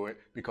can't do it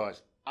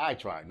because I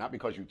tried, not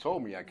because you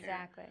told me I can't.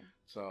 Exactly.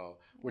 So,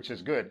 which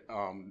is good.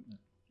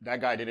 That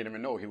guy didn't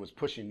even know he was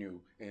pushing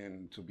you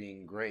into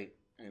being great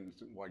in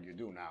what you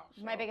do now.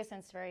 So. My biggest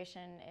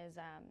inspiration is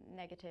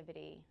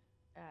negativity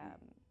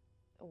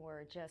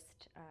or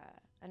just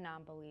a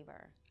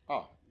non-believer.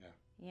 Oh, yeah.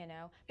 You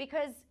know,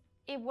 because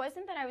it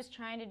wasn't that I was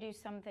trying to do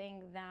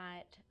something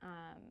that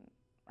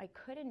I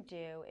couldn't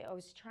do. I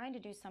was trying to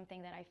do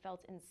something that I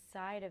felt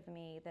inside of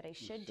me that I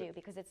should do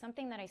because it's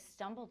something that I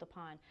stumbled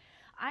upon.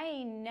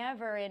 I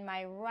never in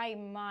my right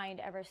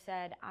mind ever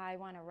said, I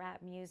want to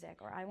rap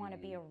music or I want to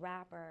be a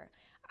rapper.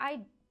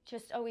 I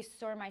just always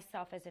saw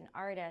myself as an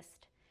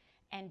artist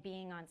and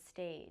being on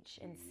stage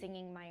and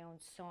singing my own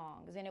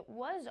songs. And it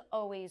was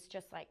always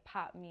just like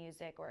pop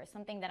music or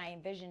something that I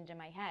envisioned in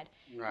my head.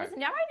 Right.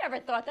 I never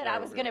thought that I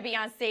was going to be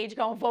on stage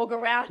going vogue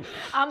around.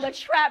 I'm the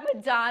trap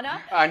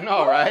Madonna. I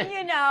know, right?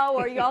 You know,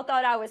 or y'all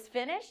thought I was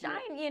finished. I,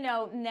 you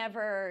know,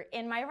 never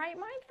in my right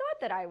mind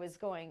thought that I was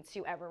going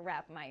to ever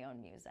rap my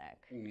own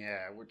music.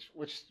 Yeah,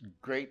 which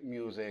great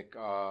music.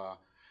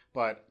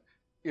 But,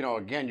 you know,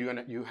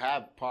 again, you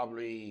have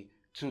probably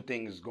two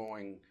things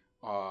going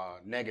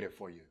negative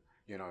for you.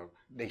 You know,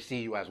 they see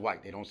you as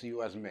white. They don't see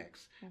you as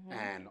mixed.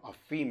 And a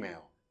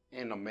female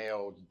in a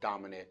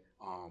male-dominant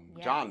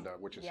genre,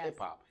 which is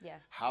hip-hop. Yeah.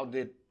 How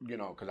did, you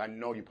know, because I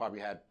know you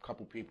probably had a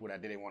couple people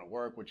that didn't want to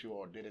work with you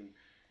or didn't,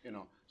 you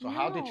know. So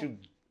how did you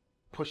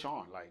push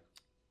on? Like,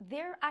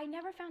 I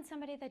never found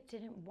somebody that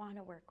didn't want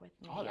to work with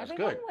me. Oh, that's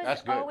Everyone good. was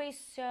That's good. always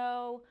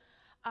so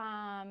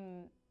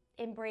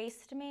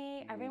embraced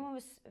me. Everyone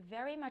was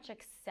very much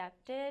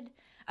acceptive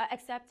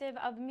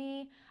of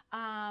me.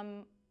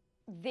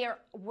 There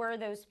were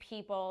those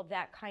people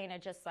that kind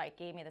of just like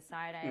gave me the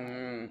side eye,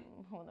 like,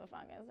 who the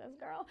fuck is this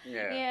girl?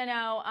 Yeah. You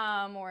know,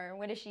 or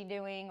what is she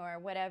doing or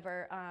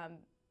whatever.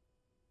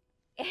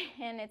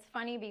 And it's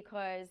funny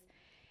because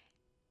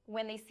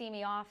when they see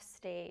me off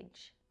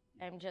stage,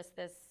 I'm just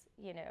this,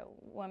 you know,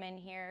 woman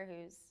here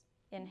who's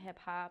in hip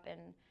hop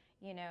and,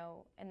 you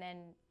know, and then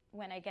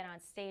when I get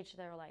on stage,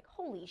 they're like,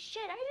 holy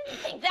shit, I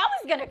didn't think that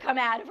was going to come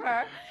out of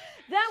her.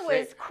 That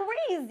was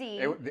crazy.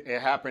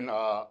 It happened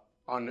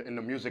in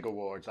the Music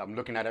Awards. I'm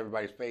looking at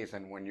everybody's face,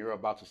 and when you're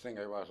about to sing,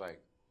 everybody's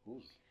like,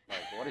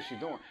 what is she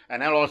doing?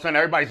 And then all of a sudden,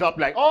 everybody's up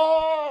like,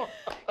 oh!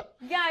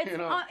 Yeah, it's, you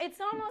know? It's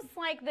almost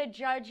like the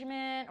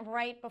judgment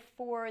right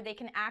before they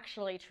can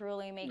actually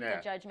truly make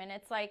the judgment.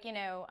 It's like, you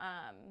know,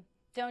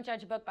 don't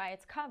judge a book by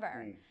its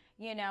cover,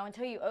 you know,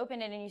 until you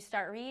open it and you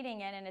start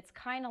reading it. And it's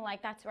kind of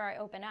like that's where I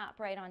open up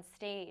right on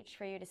stage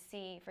for you to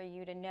see, for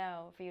you to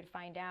know, for you to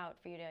find out,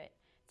 for you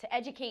to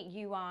educate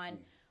you on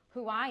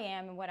who I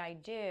am and what I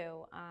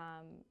do,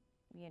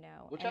 you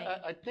know. Which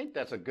I think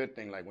that's a good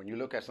thing. Like when you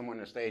look at someone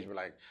on the stage, we're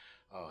like,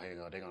 oh, here you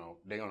go,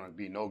 they're gonna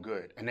be no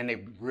good, and then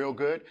they real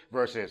good.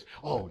 Versus,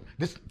 oh,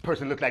 this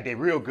person looks like they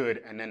real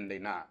good, and then they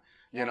not.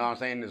 You know what I'm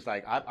saying? It's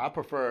like I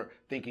prefer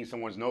thinking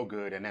someone's no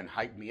good and then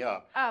hype me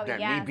up than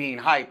me being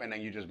hype and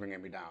then you just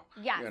bringing me down.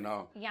 Yes. You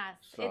know. Yes.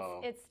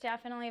 So. It's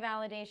definitely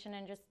validation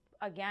and just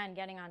again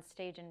getting on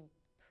stage and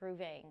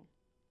proving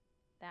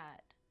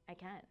that I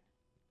can.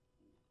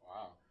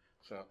 Wow.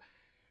 So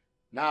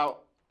now,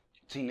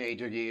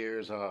 teenager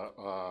years,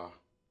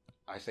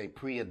 I say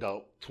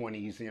pre-adult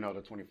 20s, you know,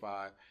 to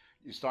 25,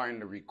 you're starting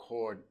to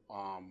record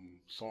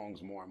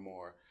songs more and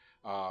more.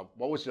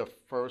 What was the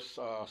first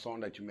song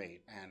that you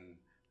made, and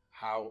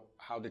how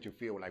did you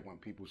feel like when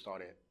people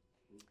started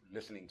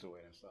listening to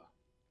it and stuff?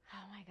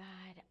 Oh my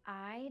God,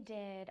 I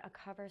did a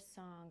cover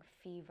song,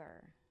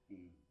 Fever,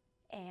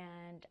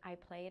 and I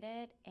played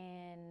it,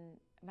 and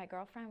my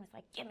girlfriend was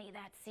like, "Give me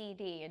that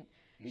CD," and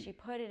she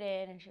put it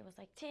in, and she was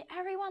like,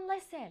 "Everyone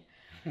listen,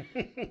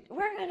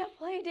 we're gonna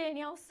play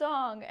Danille's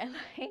song," and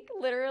like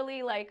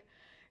literally like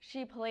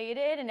she played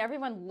it, and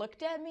everyone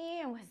looked at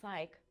me and was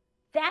like,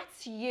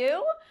 "That's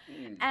you?"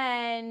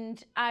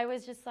 And I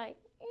was just like,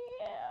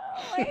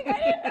 yeah, like I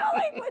didn't know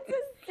like what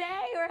to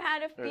say or how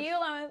to feel.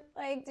 I was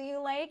like, "Do you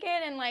like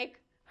it?" And like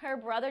her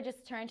brother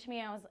just turned to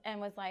me and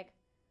was like,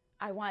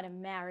 "I want to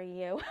marry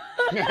you."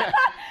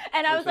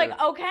 And I was like,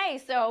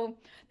 "Okay, so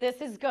this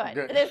is good.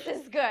 This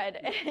is good."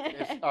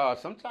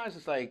 Sometimes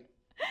it's like,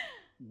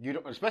 you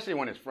don't, especially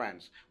when it's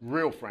friends,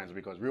 real friends,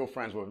 because real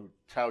friends will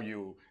tell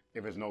you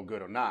if it's no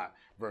good or not,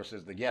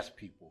 versus the yes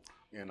people,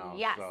 you know.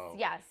 Yes, so,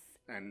 yes.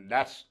 And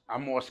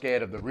I'm more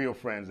scared of the real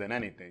friends than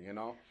anything, you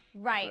know.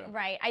 Right,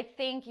 right. I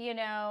think, you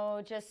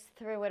know, just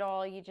through it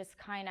all, you just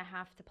kind of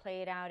have to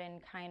play it out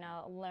and kind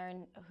of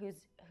learn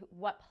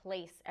what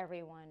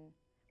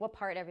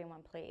part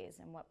everyone plays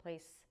and what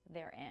place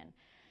they're in.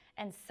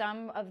 And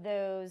some of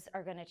those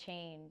are going to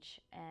change.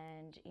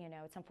 And, you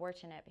know, it's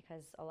unfortunate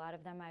because a lot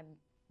of them I'm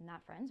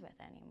not friends with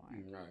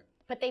anymore. Right.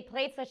 But they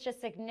played such a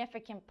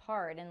significant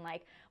part. And,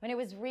 like, when it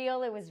was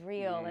real,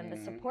 and the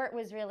support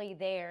was really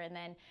there. And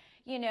then,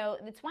 you know,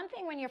 it's one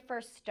thing when you're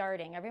first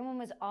starting. Everyone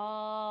was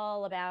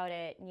all about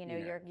it, you know,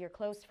 your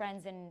close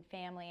friends and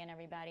family and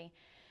everybody.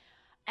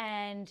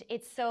 And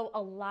it's so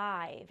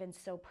alive and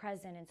so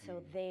present and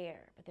so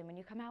there. But then when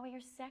you come out with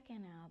your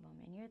second album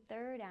and your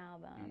third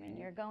album and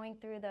you're going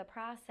through the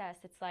process,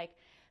 it's like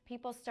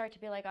people start to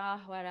be like, "Oh,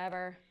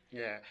 whatever."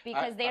 Yeah.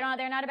 Because they're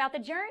not about the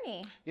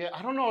journey. Yeah,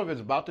 I don't know if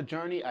it's about the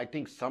journey. I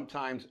think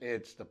sometimes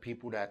it's the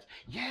people that's,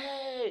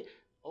 yay!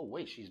 Oh,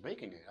 wait, she's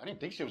making it. I didn't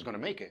think she was going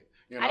to make it.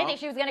 You know? I didn't think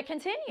she was going to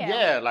continue.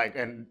 Yeah, like,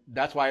 and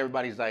that's why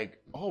everybody's like,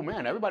 "Oh,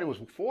 man, everybody was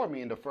for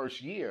me in the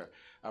first year."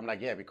 I'm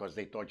like, yeah, because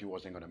they thought you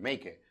wasn't going to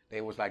make it.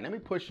 They was like, let me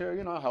push her,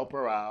 you know, help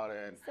her out.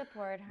 And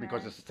support her.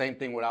 Because it's the same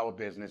thing with our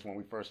business when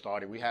we first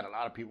started. We had a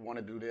lot of people want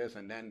to do this,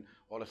 and then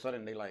all of a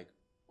sudden they like,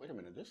 wait a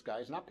minute, this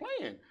guy's not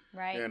playing.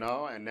 Right. You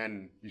know, and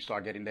then you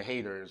start getting the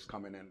haters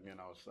coming in, you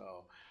know,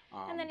 so.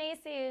 And the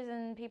naysayers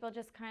and people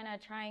just kind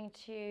of trying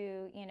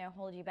to, you know,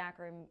 hold you back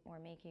or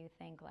make you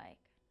think like,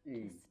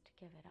 just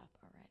give it up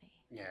already.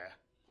 Yeah.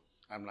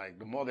 I'm like,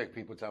 the more that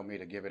people tell me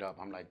to give it up,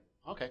 I'm like,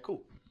 okay,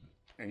 cool.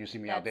 And you see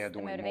me out there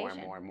doing more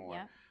and more and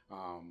more.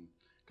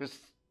 Because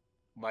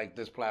like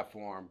this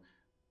platform,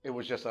 it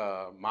was just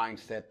a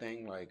mindset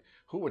thing. Like,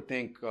 who would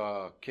think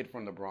a kid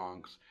from the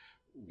Bronx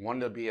wanted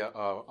to be a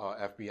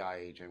FBI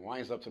agent,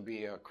 winds up to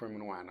be a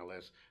criminal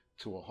analyst,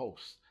 to a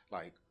host?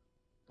 Like,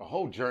 the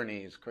whole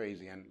journey is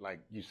crazy. And like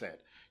you said,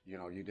 you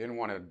know, you didn't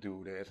want to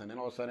do this. And then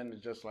all of a sudden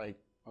it's just like,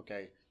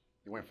 okay,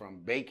 you went from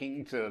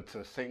baking to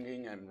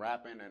singing and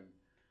rapping. And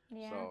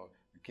so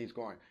it keeps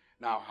going.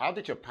 Now, how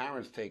did your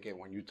parents take it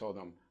when you told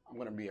them, I'm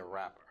going to be a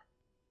rapper?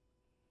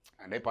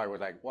 And they probably was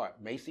like,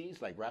 what,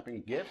 Macy's? Like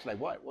rapping gifts? Like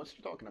what? What's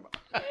you talking about?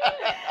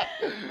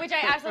 Which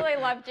I absolutely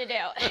love to do.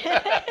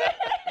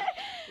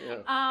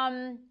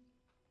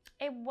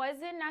 It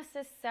wasn't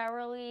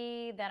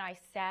necessarily that I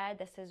said,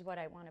 this is what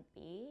I want to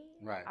be.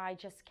 Right. I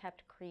just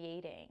kept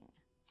creating.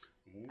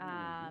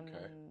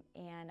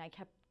 And I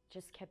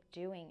kept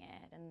doing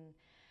it. And,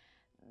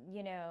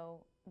 you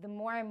know, the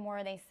more and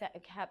more they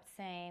kept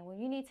saying, well,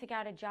 you need to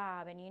get a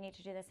job and you need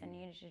to do this and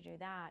you need to do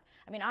that.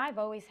 I mean, I've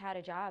always had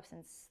a job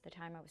since the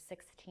time I was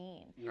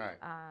 16. Right.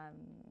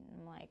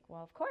 I'm like,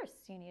 well, of course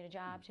you need a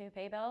job to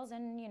pay bills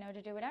and, you know,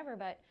 to do whatever.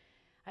 But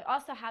I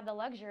also have the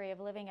luxury of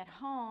living at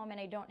home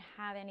and I don't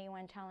have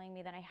anyone telling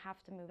me that I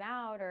have to move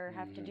out or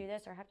have to do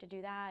this or have to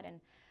do that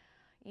and,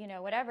 you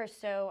know, whatever.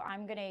 So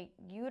I'm going to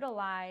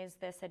utilize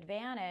this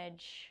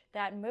advantage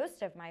that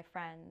most of my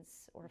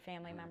friends or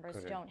family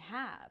members don't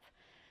have.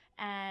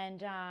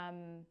 And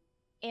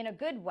in a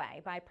good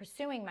way, by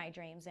pursuing my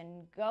dreams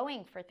and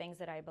going for things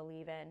that I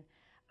believe in.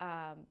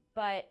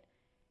 But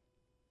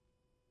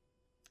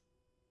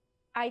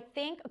I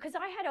think, because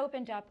I had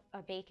opened up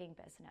a baking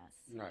business.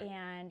 Right.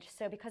 And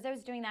so because I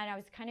was doing that, I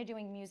was kind of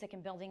doing music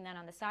and building that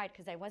on the side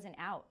because I wasn't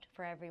out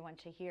for everyone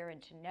to hear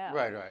and to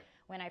know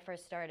when I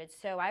first started.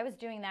 So I was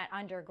doing that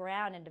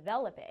underground and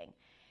developing.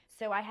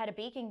 So I had a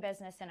baking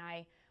business and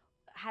I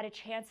had a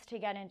chance to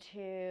get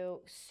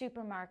into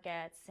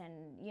supermarkets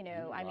and, you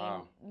know, I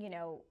mean, you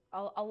know,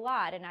 a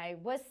lot. And I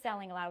was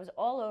selling a lot. I was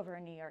all over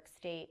in New York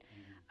State,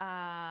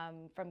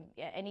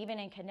 and even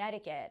in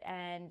Connecticut.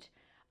 And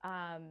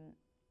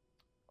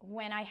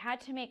when I had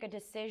to make a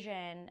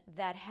decision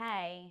that,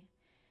 hey,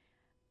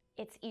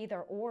 it's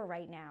either or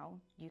right now.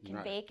 You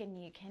can bake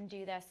and you can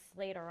do this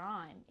later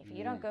on. If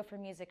you don't go for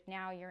music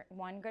now, you're,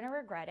 one, going to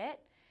regret it.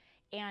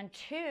 And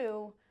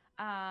two,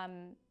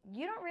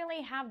 you don't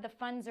really have the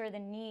funds or the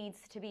needs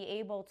to be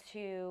able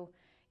to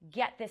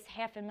get this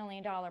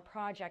 $500,000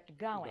 project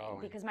going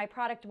because my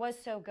product was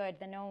so good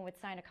that no one would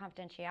sign a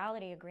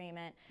confidentiality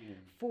agreement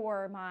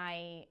for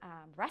my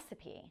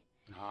recipe.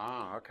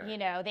 Ah, okay. You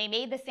know, they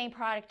made the same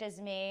product as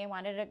me,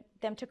 wanted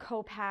them to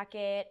co-pack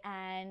it,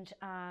 and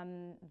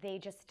they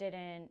just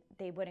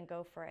they wouldn't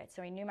go for it.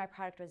 So I knew my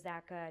product was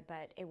that good,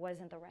 but it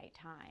wasn't the right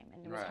time.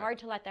 And it was hard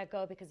to let that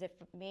go because it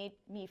made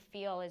me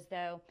feel as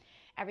though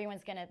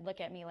everyone's going to look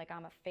at me like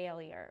I'm a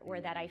failure,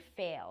 or that I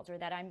failed, or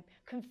that I'm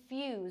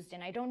confused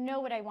and I don't know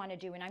what I want to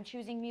do and I'm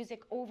choosing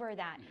music over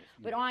that.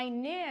 But I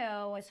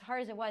knew, as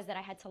hard as it was, that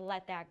I had to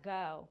let that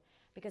go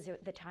because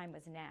the time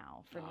was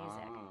now for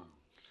music.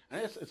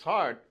 And it's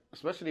hard,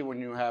 especially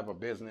when you have a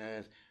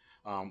business,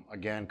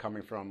 again,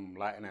 coming from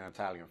Latin and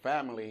Italian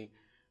family.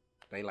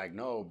 They like,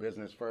 no,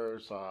 business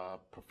first,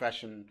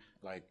 profession,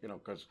 like, you know,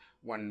 because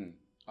when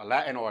a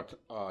Latin or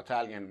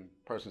Italian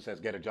person says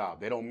get a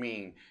job, they don't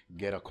mean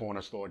get a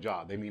corner store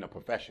job. They mean a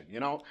profession, you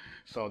know?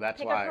 So that's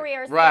Pick why. a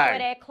career, stick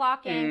with it,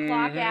 clock in,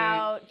 clock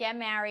out, get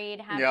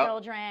married, have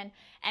children,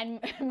 and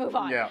move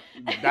on. Yeah,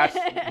 that's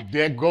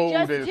their goal.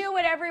 Just do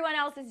what everyone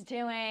else is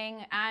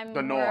doing. I'm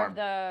the more norm. of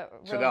the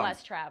road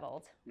less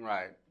traveled.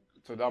 Right.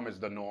 To them, it's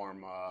the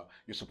norm.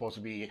 You're supposed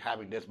to be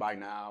having this by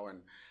now.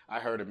 And I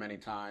heard it many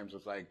times.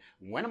 It's like,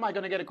 when am I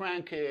going to get a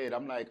grandkid?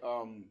 I'm like,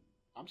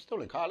 I'm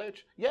still in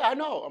college. Yeah, I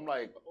know. I'm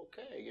like,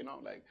 okay, you know,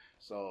 like,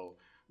 so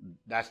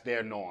that's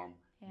their norm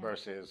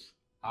versus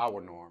our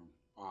norm,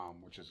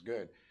 which is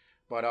good.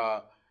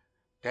 But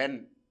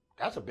then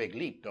that's a big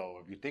leap, though,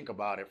 if you think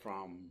about it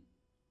from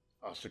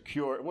a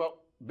secure, well,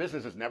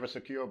 business is never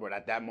secure, but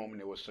at that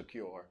moment it was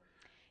secure.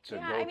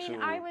 I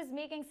mean, I was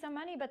making some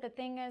money, but the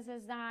thing is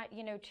that,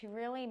 you know, to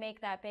really make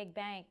that big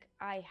bank,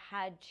 I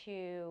had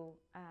to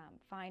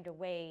find a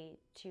way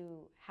to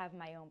have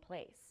my own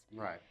place.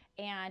 Right.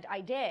 And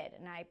I did,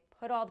 and I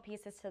put all the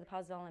pieces to the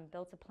puzzle and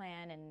built a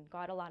plan and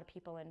got a lot of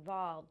people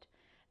involved.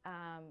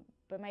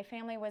 But my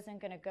family wasn't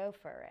going to go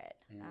for it.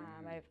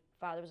 My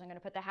father wasn't going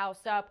to put the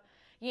house up,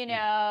 you know,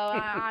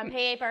 on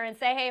paper and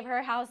say, hey, if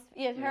her house,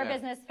 if her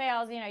business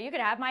fails, you know, you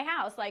could have my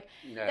house. Like,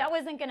 that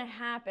wasn't going to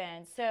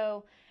happen.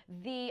 So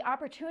the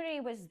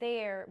opportunity was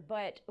there,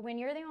 but when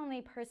you're the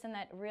only person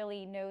that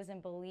really knows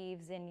and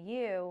believes in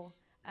you,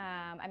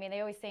 I mean,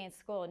 they always say in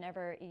school,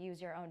 never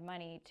use your own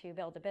money to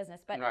build a business.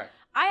 But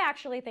I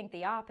actually think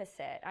the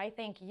opposite. I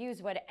think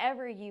use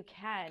whatever you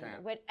can,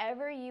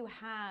 whatever you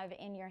have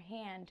in your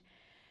hand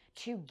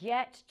to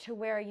get to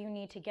where you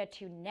need to get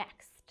to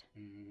next.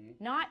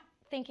 Not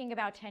thinking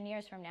about 10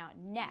 years from now,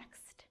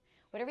 next.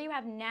 Whatever you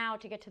have now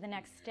to get to the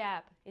next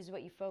step is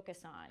what you focus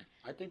on.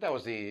 I think that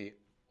was the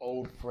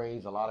old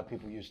phrase a lot of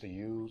people used to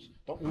use.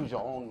 Don't use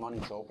your own money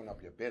to open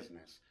up your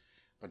business.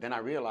 But then I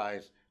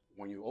realized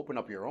when you open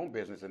up your own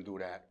business and do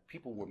that,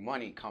 people with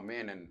money come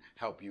in and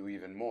help you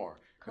even more.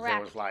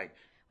 Correct. It was like,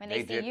 when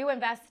they see you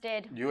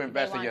invested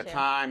your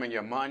time and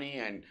your money,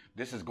 and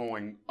this is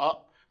going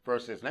up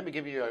versus let me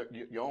give you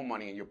your own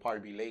money and you'll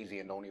probably be lazy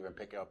and don't even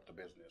pick up the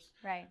business.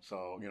 Right.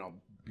 So, you know,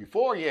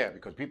 before,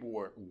 because people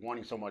were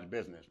wanting so much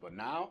business. But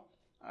now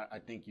I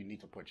think you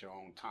need to put your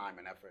own time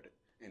and effort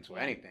into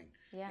anything.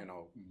 You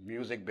know,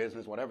 music,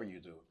 business, whatever you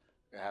do.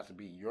 It has to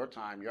be your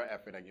time, your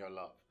effort, and your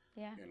love.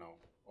 You know,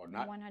 or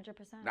not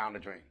 100%. down the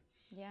drain.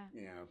 You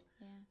know.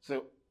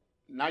 So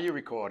now you're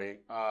recording.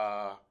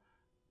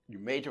 You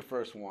made your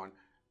first one.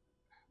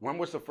 When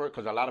was the first?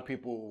 Because a lot of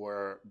people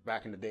were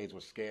back in the days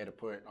were scared to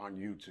put it on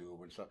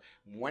YouTube and stuff.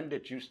 When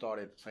did you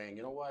started saying,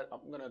 you know what,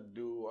 I'm gonna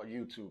do a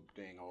YouTube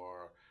thing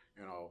or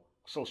you know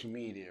social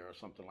media or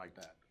something like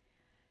that?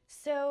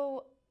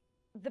 So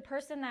the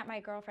person that my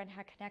girlfriend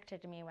had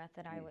connected me with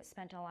that I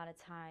spent a lot of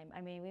time,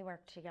 I mean, we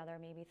worked together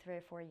maybe 3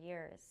 or 4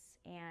 years,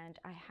 and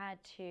I had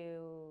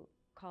to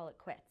call it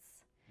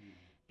quits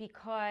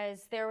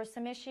because there were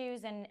some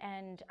issues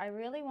and I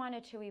really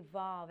wanted to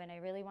evolve and I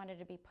really wanted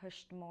to be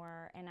pushed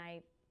more, and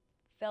I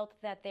felt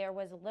that there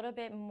was a little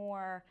bit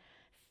more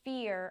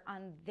fear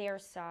on their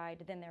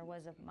side than there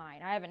was of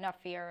mine. I have enough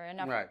fear,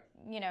 enough,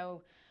 you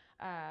know,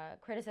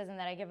 criticism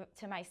that I give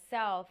to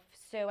myself.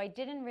 So I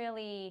didn't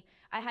really,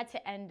 I had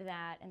to end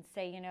that and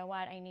say, you know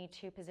what, I need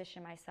to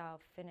position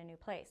myself in a new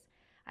place.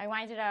 I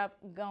winded up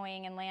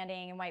going and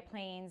landing in White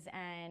Plains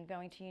and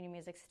going to Uni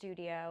Music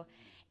Studio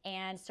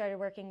and started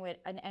working with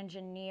an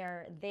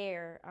engineer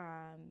there.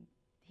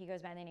 He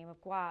goes by the name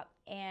of Guap.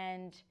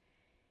 And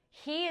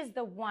he is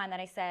the one that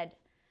I said,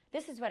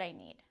 this is what I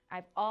need. I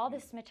have all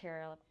this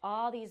material,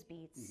 all these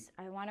beats.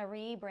 I want to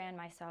rebrand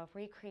myself,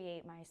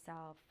 recreate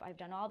myself. I've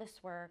done all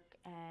this work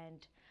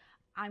and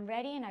I'm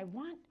ready and I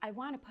want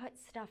to put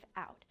stuff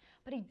out,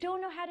 but I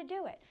don't know how to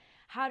do it.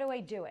 How do I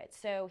do it?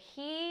 So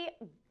he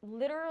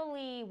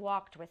literally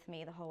walked with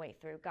me the whole way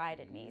through,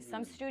 guided me.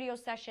 Some studio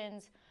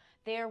sessions,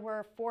 there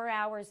were 4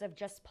 hours of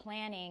just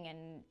planning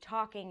and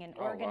talking and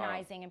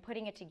organizing and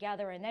putting it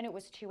together, and then it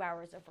was 2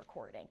 hours of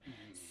recording.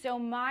 So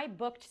I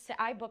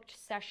booked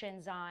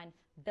sessions on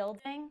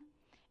building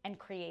and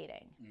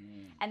creating.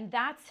 And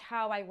that's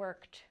how I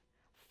worked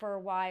for a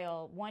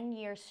while, 1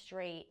 year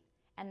straight,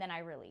 and then I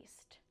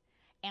released.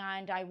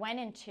 And I went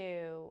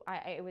into,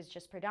 it was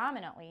just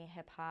predominantly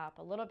hip hop,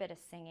 a little bit of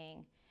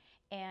singing.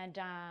 And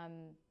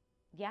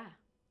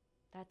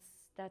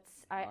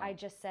I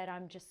just said,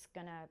 I'm just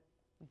gonna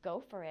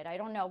go for it. I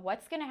don't know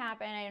what's going to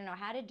happen. I don't know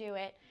how to do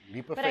it.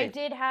 Leap of but faith. I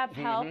did have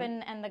help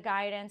and the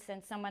guidance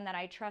and someone that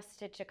I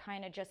trusted to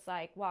kind of just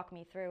like walk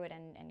me through it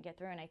and get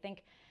through. And I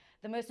think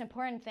the most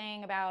important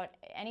thing about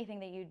anything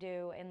that you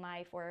do in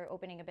life or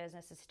opening a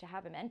business is to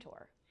have a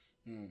mentor.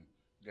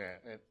 Yeah,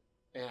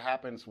 it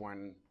happens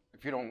when,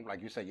 if you don't,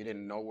 like you said, you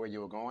didn't know where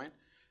you were going.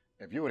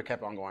 If you would have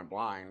kept on going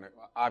blind,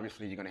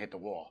 obviously you're going to hit the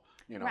wall,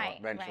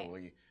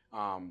 eventually.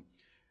 Right.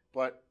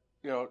 But,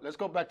 let's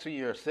go back to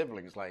your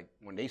siblings. Like,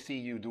 when they see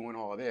you doing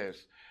all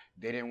this,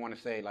 they didn't want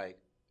to say, like,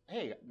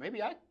 hey,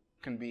 maybe I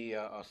can be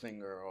a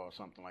singer or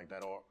something like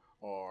that.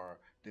 Or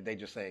did they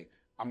just say,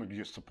 I'm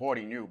just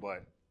supporting you,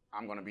 but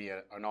I'm going to be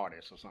an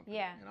artist or something?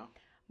 Yeah.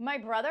 My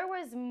brother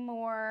was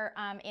more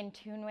in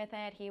tune with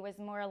it. He was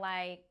more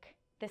like,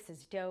 this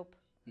is dope.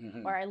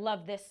 Or I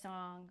love this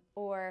song,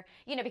 or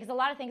because a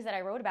lot of things that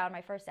I wrote about in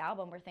my first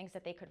album were things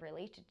that they could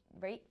relate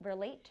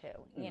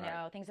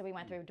to, things that we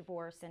went through,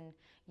 divorce, and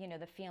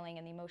the feeling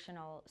and the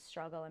emotional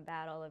struggle and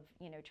battle of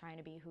trying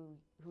to be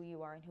who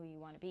you are and who you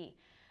want to be.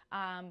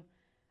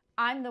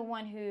 I'm the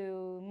one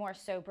who more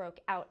so broke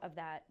out of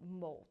that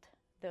mold,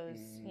 those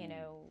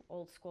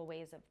old school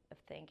ways of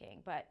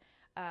thinking. But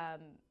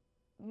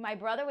my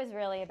brother was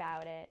really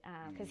about it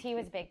because he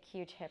was a big,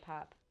 huge hip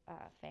hop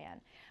fan.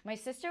 My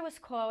sister was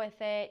cool with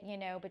it,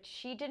 but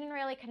she didn't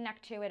really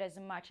connect to it as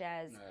much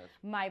as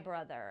my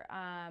brother.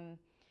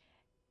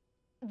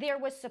 There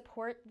was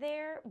support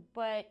there,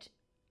 but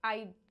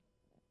I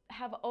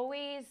have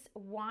always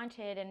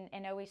wanted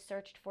and always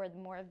searched for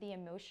more of the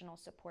emotional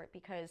support,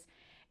 because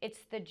it's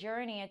the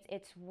journey,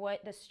 it's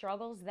what the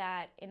struggles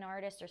that an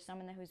artist or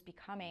someone who's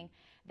becoming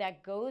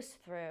that goes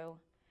through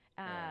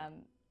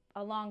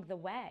along the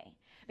way.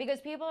 Because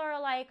people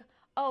are like,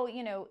 oh,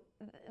 they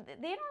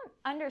don't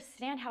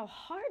understand how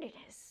hard it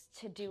is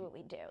to do what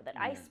we do. That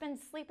I spend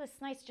sleepless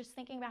nights just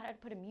thinking about how to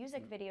put a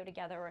music video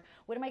together, or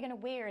what am I going to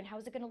wear, and how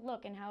is it going to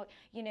look, and how,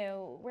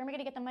 where am I going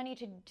to get the money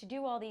to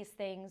do all these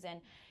things,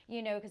 and,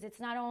 because it's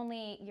not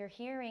only you're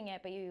hearing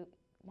it, but you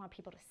want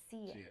people to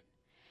see it.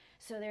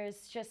 So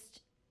there's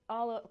just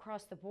all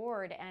across the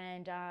board,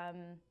 and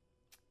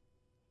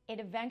it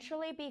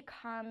eventually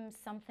becomes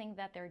something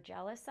that they're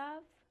jealous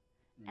of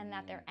and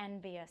that they're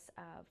envious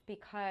of,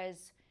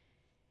 because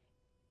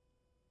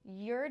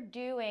you're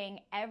doing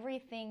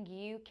everything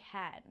you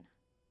can,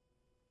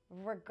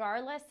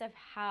 regardless of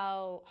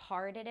how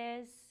hard it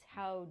is,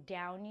 how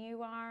down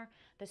you are,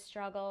 the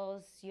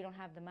struggles, you don't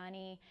have the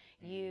money,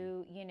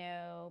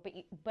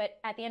 but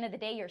at the end of the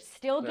day, you're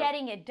still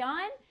getting it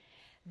done.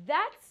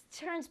 That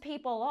turns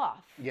people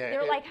off.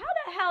 They're like, how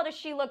the hell does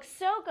she look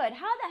so good?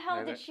 How the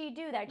hell did she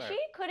do that? She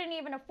couldn't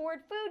even afford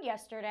food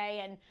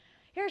yesterday, and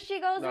here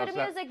she goes with a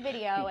music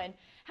video, and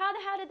how the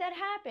hell did that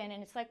happen?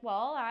 And it's like,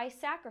 well, I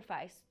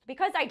sacrificed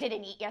because I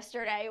didn't eat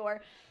yesterday,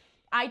 or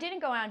I didn't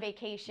go on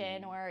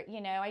vacation, or,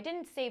 I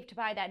didn't save to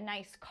buy that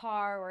nice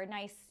car, or a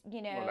nice,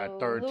 Louis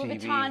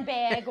Vuitton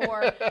bag,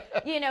 or,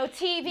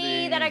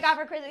 TV that I got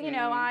for Christmas.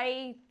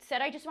 I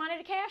said I just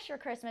wanted a cash for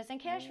Christmas and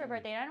cash for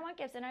birthday, and I don't want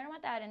gifts, and I don't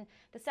want that. And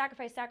the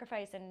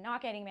sacrifice, and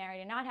not getting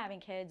married, and not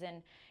having kids,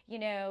 and,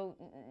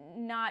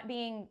 not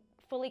being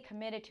fully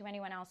committed to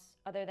anyone else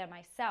other than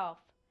myself.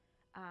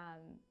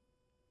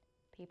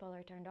 People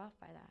are turned off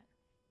by that.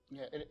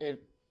 Yeah,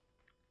 it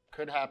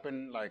could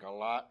happen like a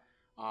lot.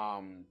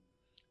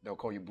 They'll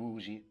call you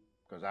bougie,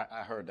 because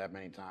I heard that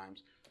many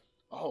times.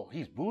 Oh,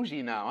 he's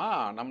bougie now,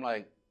 huh? And I'm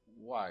like,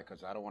 why?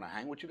 Because I don't want to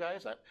hang with you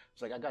guys?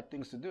 It's like, I got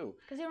things to do.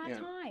 Because you don't have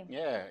time.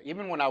 Yeah,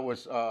 even when I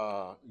was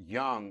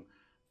young,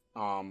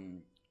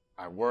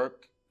 I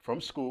worked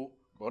from school,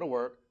 go to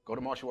work, go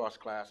to martial arts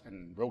class,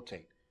 and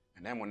rotate.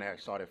 And then when I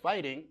started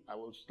fighting, I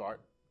would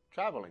start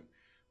traveling.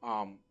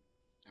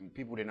 And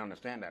people didn't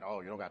understand that. Oh,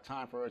 you don't got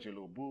time for us, you're a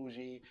little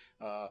bougie.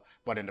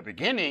 But in the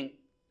beginning,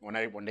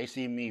 when they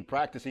see me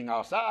practicing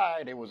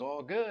outside, it was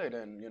all good.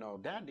 And,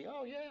 Dandy,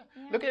 oh, yeah.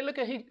 Look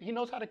at he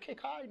knows how to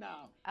kick high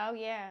now. Oh,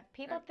 yeah.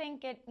 People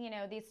think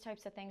these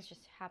types of things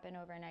just happen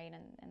overnight,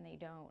 and they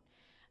don't.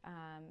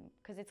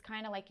 Because it's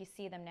kind of like you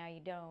see them, now you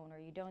don't. Or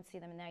you don't see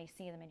them, and now you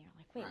see them, and you're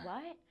like, wait,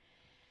 what?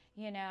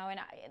 And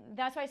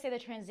that's why I say the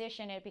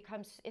transition,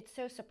 it's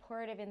so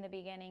supportive in the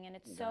beginning, and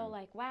it's so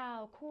like,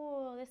 wow,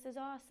 cool, this is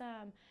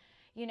awesome.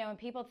 And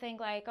people think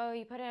like, oh,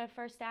 you put out a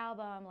first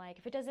album,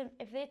 like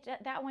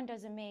that one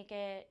doesn't make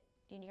it,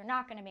 you're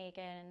not going to make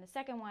it. And the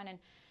second one, and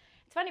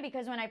it's funny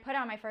because when I put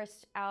out my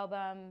first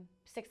album,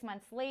 6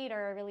 months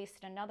later, I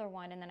released another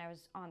one, and then I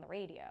was on the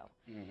radio.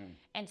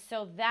 And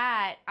so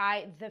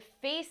the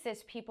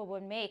faces people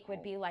would make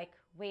would be like,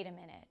 wait a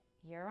minute,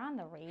 you're on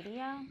the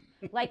radio?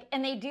 Like,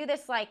 and they do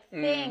this like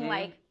thing,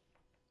 like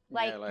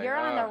you're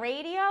on the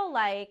radio,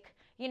 like,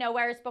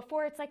 whereas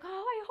before it's like, oh,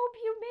 I hope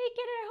you make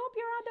it, and I hope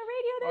you're on the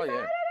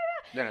radio.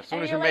 Then as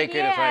soon as you make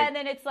it, it's like, and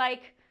then it's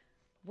like,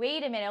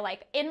 wait a minute,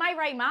 like, in my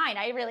right mind,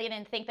 I really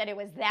didn't think that it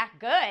was that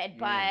good,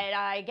 but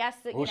I guess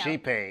that, who she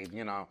paid,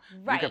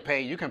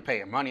 right. You can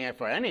pay money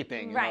for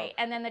anything, right.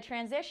 And then the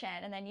transition,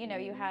 and then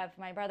you have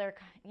my brother,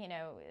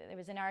 there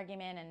was an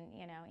argument, and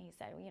he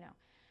said,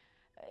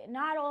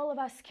 not all of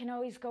us can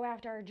always go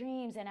after our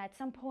dreams, and at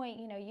some point,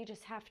 you know, you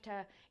just have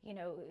to, you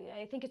know,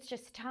 I think it's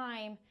just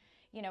time,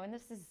 you know, and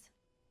this is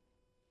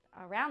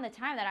around the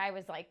time that I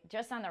was like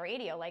just on the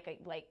radio,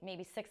 like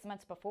maybe 6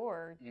 months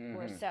before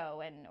or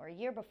so, or a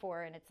year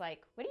before, and it's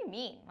like, what do you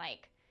mean?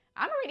 Like,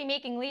 I'm already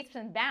making leaps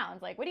and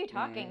bounds. Like, what are you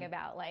talking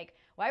about? Like,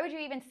 why would you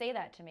even say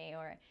that to me?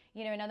 Or,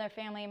 you know, another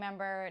family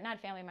member, not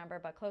family member,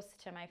 but close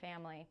to my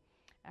family,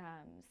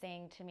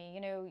 saying to me, you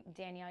know,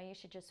 Danielle, you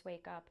should just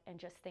wake up and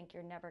just think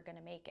you're never going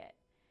to make it.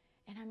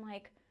 And I'm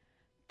like,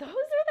 those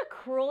are the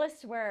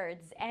cruelest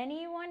words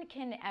anyone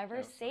can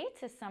ever say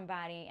to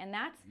somebody. And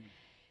that's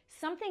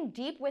something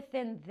deep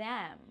within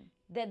them,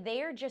 that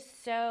they are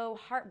just so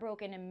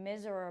heartbroken and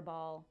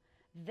miserable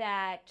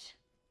that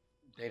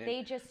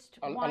they just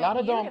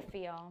want you to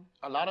feel.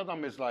 A lot of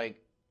them is like,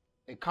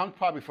 it comes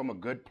probably from a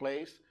good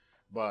place,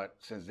 but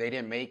since they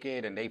didn't make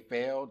it and they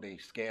failed, they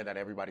scared that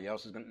everybody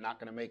else is not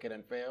going to make it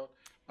and fail.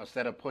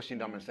 Instead of pushing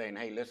them and saying,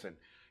 hey, listen,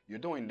 you're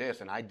doing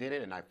this and I did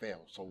it and I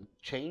failed. So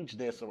change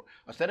this. Or,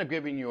 instead of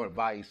giving you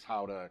advice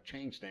how to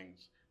change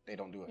things, they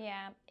don't do it.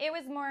 Yeah, it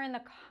was more in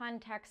the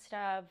context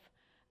of,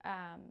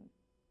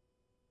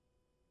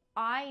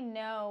 I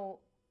know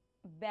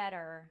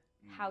better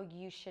how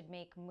you should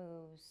make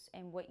moves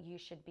and what you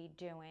should be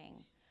doing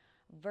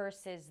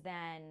versus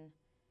then,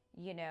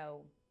 you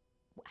know,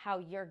 how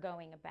you're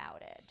going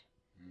about it,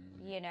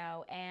 you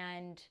know,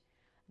 and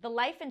the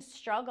life and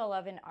struggle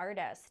of an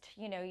artist.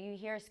 You know, you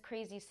hear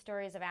crazy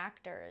stories of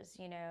actors,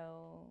 you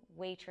know,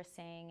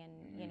 waitressing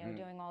and, you know,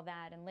 doing all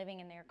that and living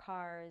in their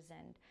cars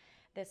and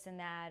this and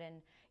that.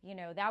 And, you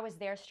know, that was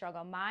their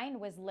struggle. Mine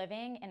was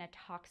living in a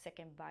toxic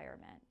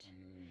environment.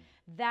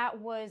 That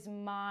was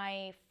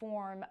my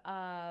form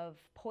of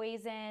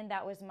poison.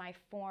 That was my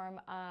form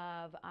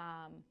of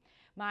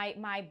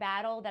my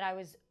battle that I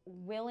was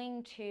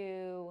willing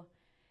to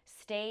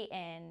stay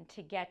in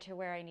to get to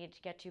where I needed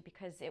to get to,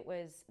 because it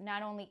was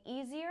not only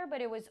easier, but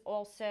it was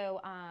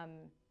also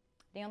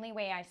the only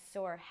way I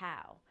saw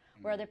how.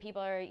 Where other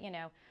people are, you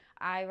know,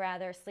 I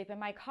rather sleep in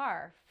my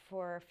car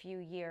for a few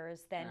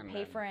years than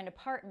pay for an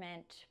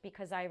apartment,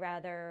 because I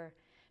rather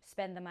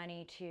spend the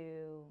money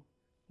to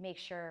make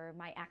sure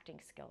my acting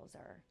skills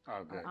are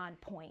on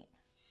point.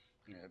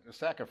 Yeah, the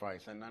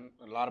sacrifice, and then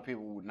a lot of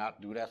people would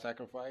not do that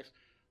sacrifice.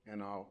 You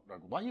know,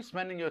 like, why are you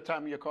spending your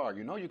time in your car?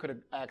 You know, you could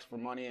have asked for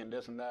money and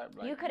this and that.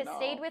 Like, you could have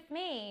stayed with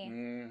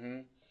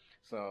me.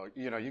 So,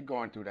 you know, you're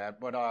going through that.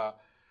 But,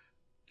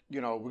 you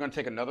know, we're going to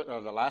take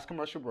the last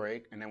commercial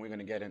break, and then we're going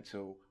to get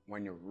into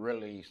when you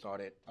really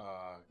started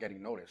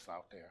getting noticed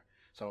out there.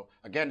 So,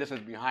 again, this is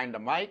Behind the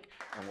Mic,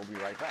 and we'll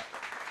be right back.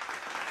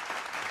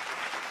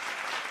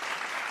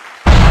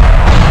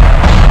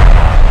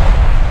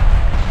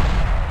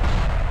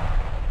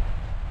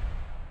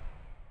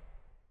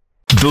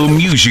 The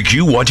music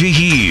you want to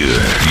hear.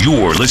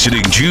 You're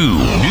listening to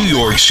New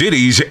York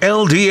City's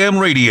LDM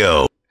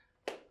Radio.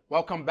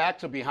 Welcome back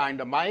to Behind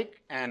the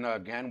Mic. And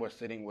again, we're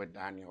sitting with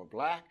Danille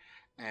Black,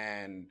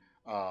 and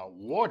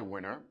award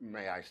winner,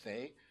 may I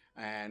say.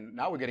 And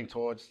now we're getting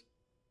towards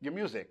your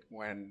music.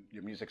 When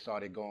your music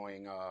started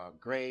going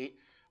great,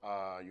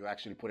 you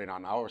actually put it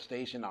on our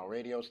station, our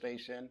radio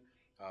station,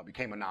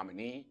 became a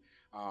nominee.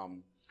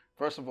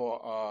 First of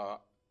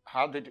all,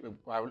 I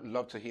would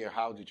love to hear,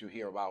 how did you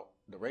hear about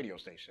the radio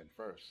station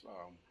first?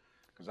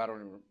 Because I don't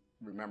even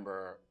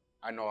remember.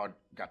 I know I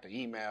got the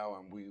email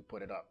and we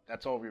put it up.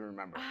 That's all we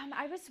remember.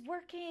 I was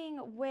working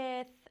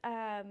with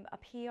a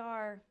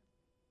PR.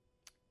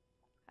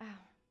 Oh,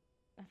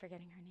 I'm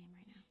forgetting her name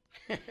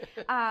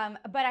right now.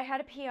 But I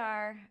had a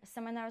PR,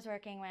 someone that I was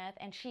working with,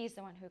 and she's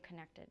the one who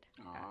connected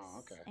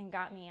us and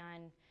got me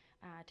on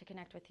to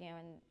connect with you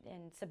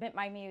and submit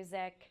my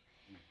music.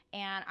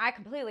 And I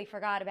completely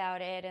forgot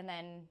about it, and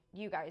then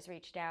you guys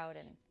reached out,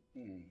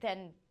 and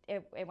then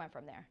it went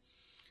from there.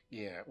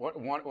 Yeah.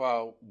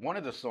 One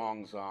of the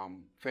songs,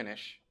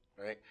 Finish,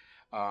 right?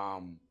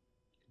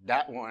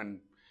 That one,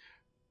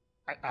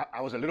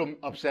 I was a little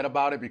upset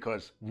about it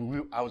because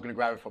I was going to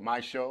grab it for my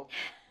show,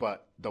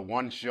 but the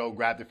one show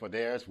grabbed it for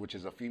theirs, which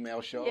is a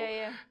female show.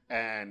 Yeah.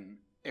 And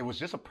it was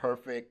just a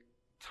perfect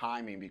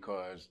timing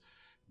because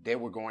they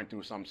were going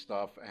through some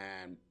stuff,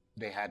 and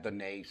they had the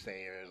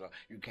naysayers,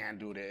 you can't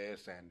do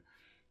this. And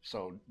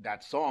so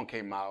that song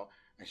came out,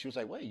 and she was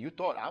like, wait, you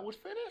thought I was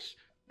finished?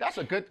 That's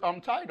a good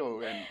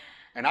title.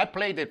 And I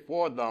played it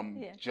for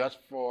them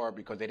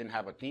because they didn't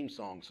have a theme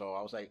song. So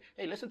I was like,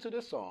 hey, listen to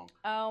this song.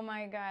 Oh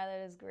my God,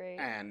 that is great.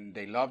 And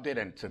they loved it.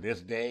 And to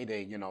this day,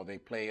 they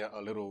play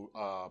a little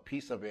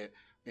piece of it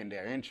in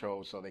their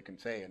intro so they can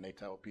say, and they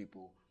tell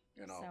people,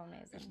 you know, so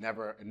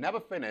it never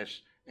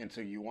finished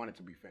until you want it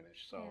to be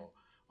finished. So,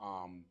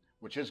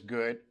 which is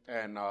good.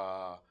 And,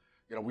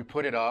 you know, we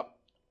put it up,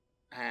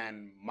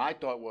 and my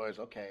thought was,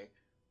 okay,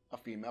 a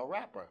female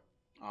rapper.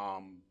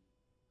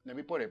 Let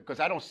me put it,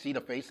 because I don't see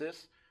the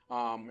faces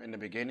in the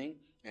beginning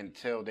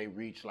until they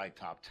reach like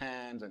top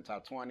 10s and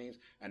top 20s,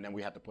 and then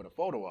we have to put a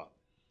photo up.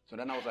 So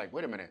then I was like,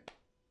 wait a minute,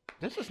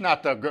 this is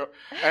not the girl.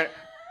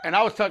 And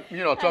I was talking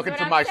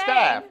to my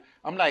staff.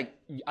 I'm like,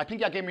 I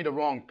think y'all gave me the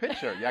wrong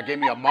picture. Y'all gave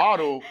me a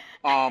model,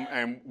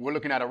 and we're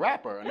looking at a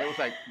rapper. And they was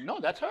like, no,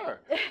 that's her.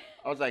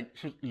 I was like,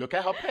 look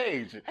at her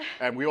page.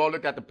 And we all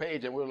looked at the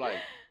page, and we were like,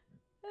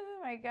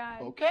 Oh my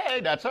God. okay,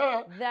 that's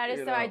her. That is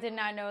You so. know? I did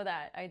not know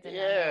that. I did not know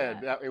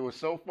Yeah, that. it was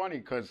so funny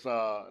because,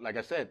 like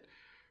I said,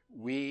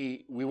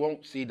 we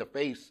won't see the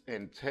face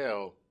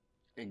until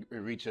it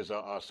reaches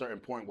a certain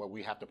point where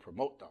we have to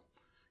promote them.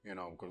 You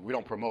know, because we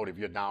don't promote if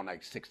you're down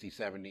like 60,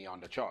 70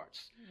 on the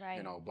charts. Right.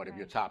 You know, but if right.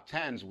 you're top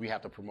 10s, we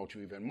have to promote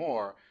you even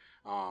more.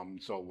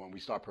 So when we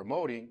start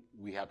promoting,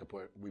 we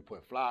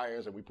put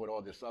flyers and we put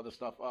all this other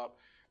stuff up,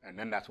 and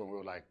then that's when we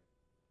were like,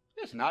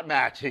 it's not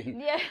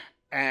matching. Yeah.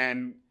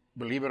 And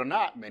believe it or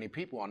not, many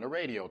people on the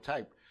radio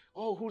type,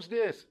 oh, who's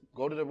this?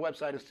 Go to the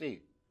website and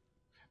see.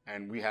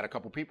 And we had a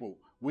couple people.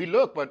 We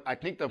look, but I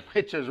think the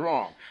picture's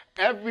wrong.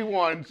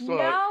 Everyone saw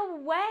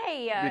No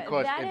way.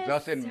 because That it is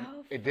doesn't,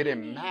 so it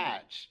didn't funny.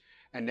 match.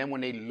 And then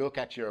when they look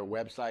at your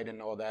website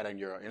and all that and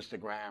your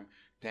Instagram,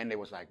 then they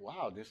was like,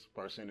 wow, this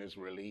person is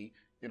really,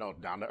 you know,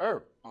 down to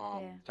earth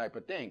type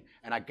of thing.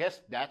 And I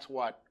guess that's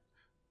what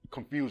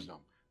confused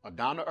them. A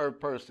down to earth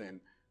person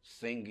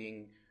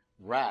singing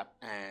rap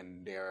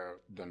and their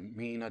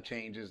demeanor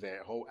changes,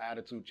 their whole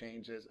attitude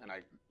changes. And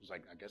I was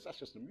like, I guess that's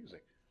just the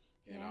music,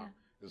 you know.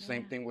 The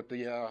same thing with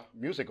the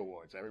music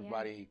awards.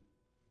 Everybody,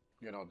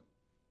 you know,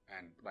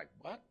 and like,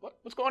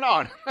 what's going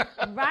on?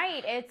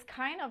 Right. It's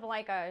kind of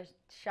like a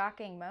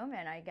shocking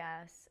moment, I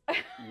guess.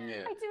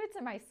 Yeah. I do it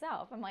to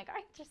myself. I'm like,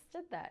 I just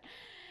did that.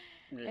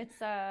 Yeah. It's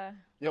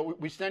Yeah,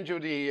 we send you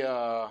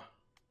the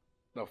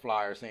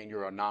flyer saying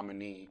you're a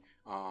nominee.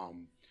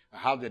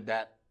 How did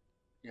that,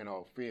 you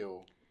know,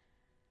 feel?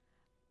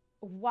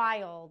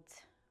 wild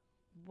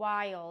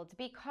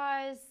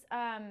because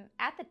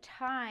at the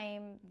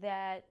time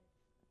that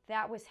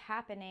was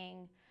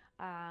happening,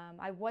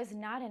 I was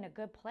not in a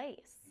good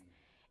place.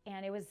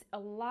 And it was a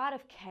lot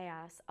of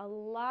chaos, a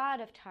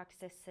lot of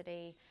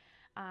toxicity,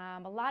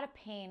 a lot of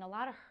pain, a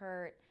lot of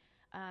hurt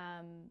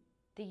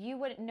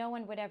that no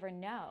one would ever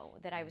know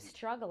that I was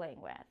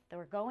struggling with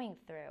or going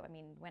through. I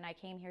mean, when I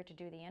came here to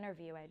do the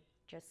interview, I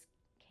just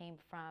came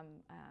from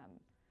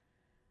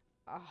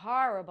a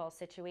horrible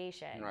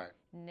situation. Right.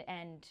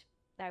 And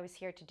I was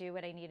here to do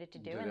what I needed to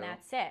do, and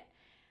that's it.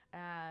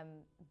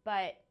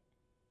 But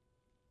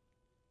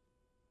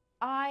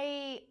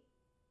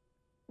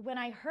when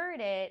I heard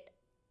it,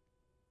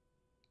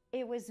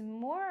 it was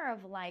more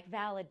of like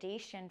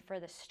validation for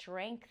the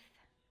strength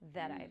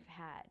that I've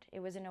had.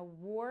 It was an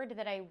award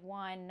that I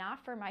won,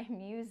 not for my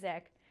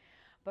music,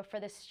 but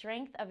for the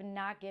strength of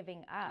not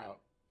giving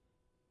up.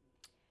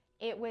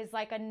 It was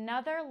like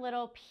another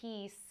little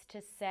piece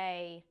to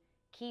say,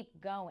 keep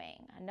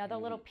going. Another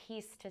little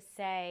piece to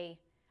say,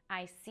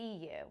 I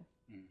see you.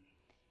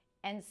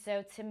 And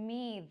so to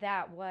me,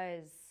 that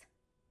was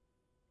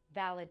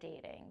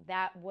validating.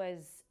 That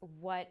was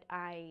what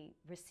I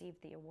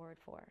received the award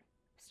for,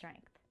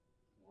 strength.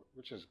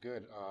 Which is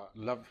good.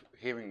 Love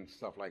hearing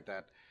stuff like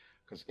that.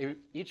 Because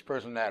each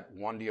person that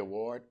won the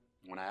award,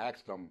 when I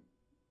asked them,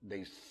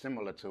 they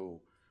similar to,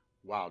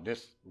 wow,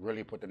 this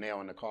really put the nail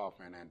in the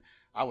coffin. And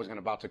I was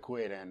about to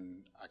quit,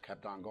 and I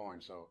kept on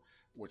going. So,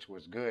 which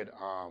was good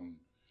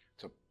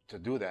to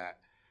do that.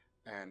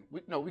 And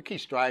we keep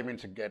striving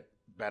to get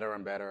better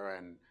and better,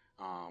 and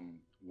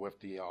with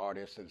the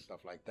artists and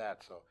stuff like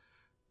that. So,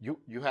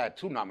 you had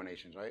 2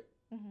 nominations, right?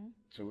 Mm-hmm.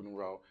 2 in a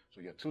row.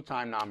 So you're a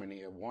 2-time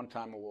nominee, a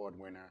 1-time award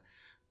winner,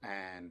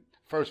 and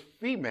first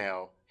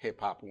female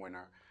hip hop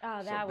winner. Oh,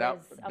 so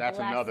that's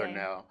blessing. Another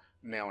nail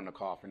in the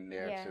coffin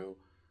there too.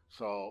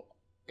 So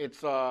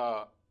it's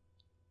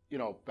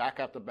back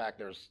after back,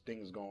 there's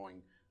things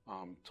going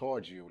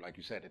towards you. Like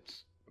you said,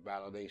 it's a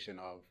validation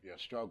of your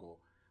struggle.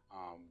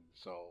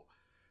 So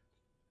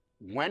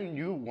when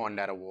you won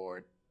that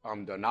award,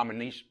 the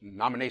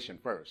nomination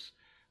first,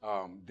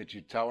 did you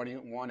tell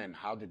anyone, and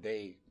how did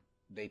they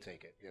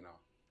take it? You know.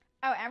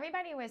 Oh,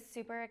 everybody was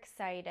super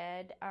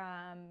excited.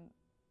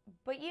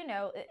 But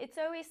it's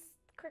always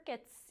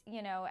crickets,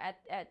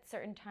 at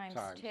certain times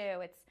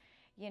too. It's,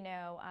 you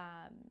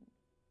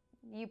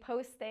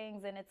post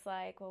things and it's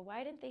like, well,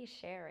 why didn't they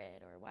share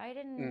it? Or why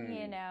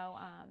didn't,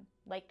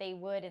 like they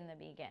would in the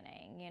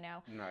beginning,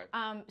 Right.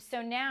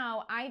 So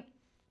now I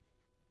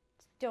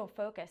don't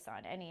focus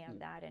on any of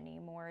that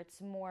anymore.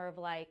 It's more of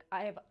like,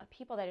 I have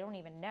people that I don't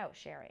even know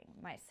sharing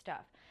my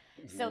stuff.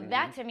 So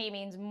that to me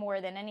means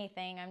more than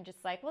anything. I'm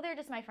just like, well, they're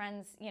just my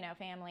friends,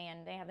 family,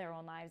 and they have their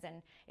own lives,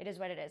 and it is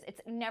what it is. It's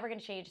never going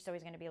to change. It's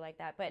always going to be like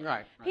that. But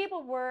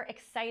people were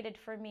excited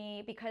for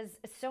me because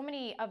so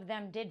many of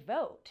them did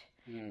vote.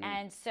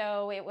 And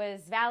so it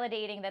was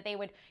validating that they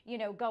would,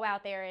 go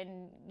out there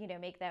and,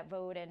 make that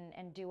vote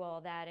and do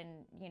all that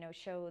and,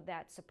 show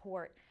that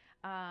support.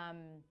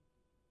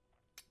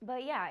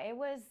 But yeah, it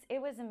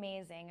was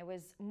amazing. It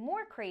was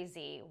more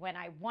crazy when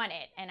I won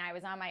it and I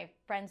was on my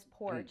friend's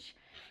porch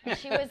and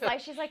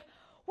she's like,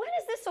 when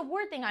is this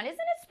award thing on? Isn't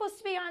it supposed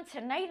to be on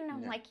tonight? And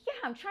I'm like, yeah,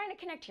 I'm trying to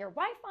connect to your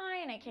Wi-Fi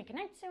and I can't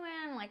connect to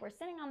it. And like, we're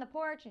sitting on the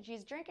porch and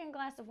she's drinking a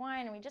glass of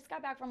wine and we just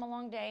got back from a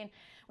long day and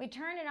we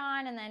turn it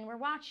on and then we're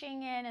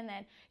watching it and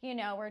then, you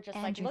know, we're just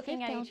like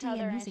looking at each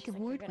other. LDM Music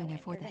Award winner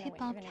for the hip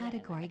hop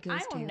category goes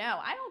to. I don't know.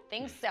 I don't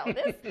think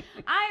so.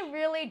 I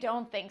really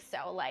don't think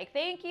so. Like,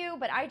 thank you,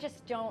 but I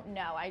just don't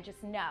know. I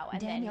just know.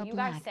 And then you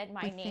guys said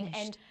my name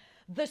and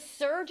the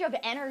surge of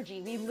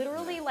energy, we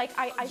literally, like,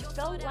 I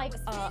felt like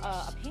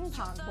a ping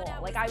pong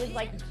ball. Like, I was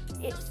like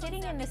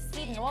sitting in this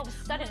seat and all of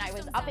a sudden I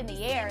was up in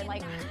the air and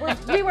like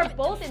we were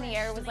both in the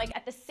air. It was like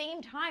at the same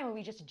time where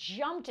we just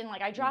jumped and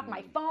like I dropped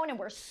my phone and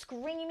we're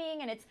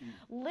screaming and it's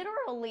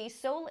literally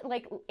so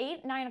like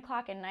 8, 9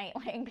 o'clock at night.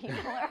 Like people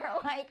are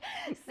like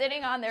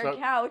sitting on their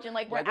couch and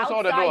like we're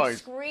outside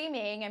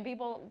screaming and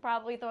people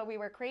probably thought we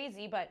were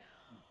crazy, but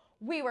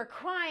we were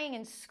crying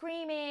and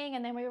screaming,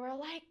 and then we were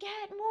like,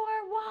 get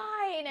more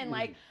wine, and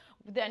like,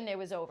 then it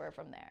was over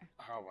from there.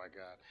 Oh my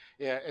God.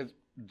 Yeah, it's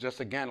just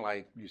again,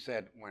 like you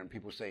said, when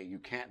people say you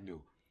can't do,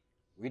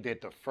 we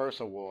did the first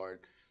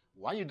award.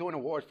 Why are you doing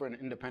awards for an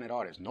independent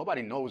artist?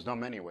 Nobody knows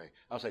them anyway.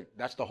 I was like,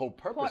 that's the whole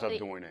purpose of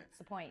doing it. That's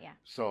the point, yeah.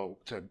 So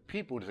to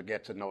people to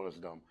get to notice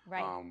them.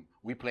 Right.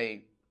 We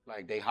play,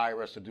 like they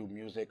hire us to do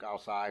music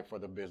outside for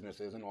the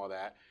businesses and all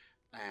that.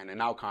 And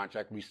in our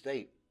contract, we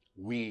state,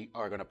 we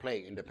are going to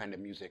play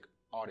independent music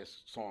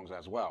artist songs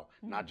as well,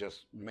 not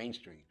just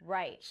mainstream.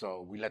 Right.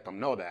 So we let them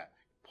know that.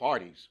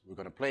 Parties, we're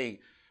going to play.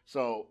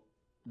 So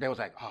they was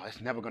like, oh, it's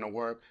never going to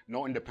work.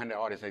 No independent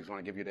artist is going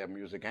to give you their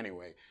music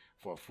anyway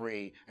for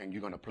free, and you're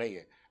going to play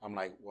it. I'm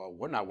like, well,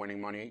 we're not winning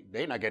money.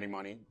 They're not getting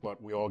money,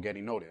 but we're all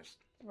getting noticed.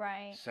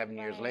 Right. 7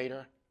 years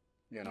later,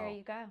 you know. There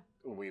you go.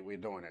 We're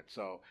doing it.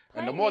 So,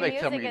 playing and the more they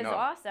tell me, music is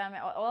awesome.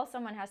 All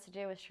someone has to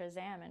do is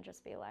Shazam and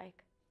just be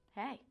like,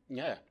 hey,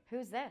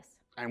 who's this?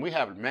 And we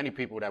have many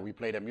people that we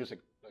play their music,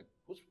 like,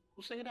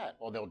 who's singing that?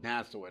 Or they'll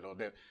dance to it, or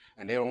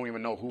and they don't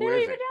even know who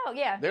is it.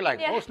 They're like,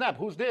 oh snap,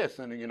 who's this?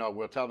 And you know,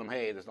 we'll tell them,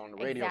 hey, it's on the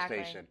radio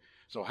station.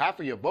 So half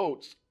of your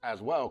votes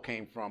as well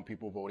came from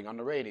people voting on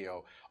the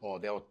radio, or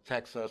they'll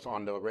text us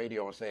on the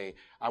radio and say,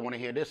 I want to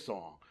hear this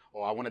song,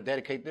 or I want to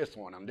dedicate this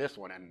one on this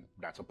one, and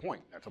that's a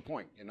point. That's a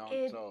point, you know.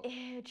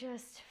 It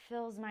just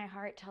fills my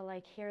heart to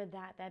like hear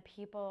that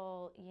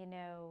people, you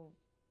know,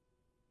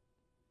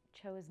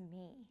 chose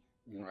me.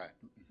 Right.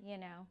 You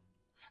know.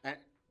 And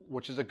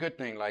which is a good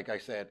thing. Like I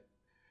said,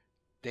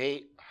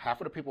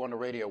 half of the people on the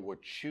radio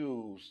would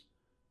choose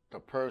the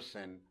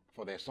person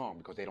for their song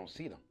because they don't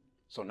see them.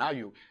 So now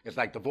it's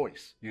like The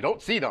Voice. You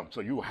don't see them,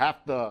 so you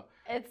have to.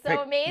 It's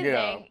so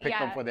amazing. Pick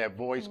them for their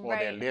voice or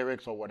their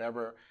lyrics or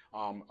whatever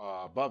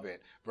above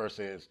it,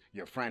 versus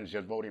your friends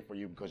just voting for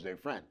you because they're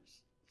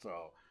friends.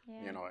 So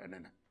you know, and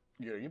then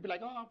you'd be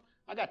like, oh,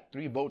 I got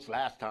 3 votes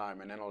last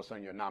time, and then all of a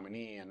sudden you're a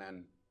nominee, and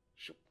then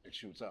it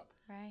shoots up.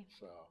 Right.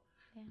 So,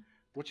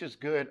 which is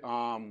good.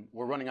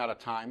 We're running out of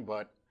time,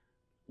 but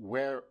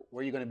where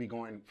are you going to be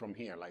going from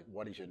here? Like,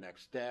 what is your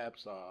next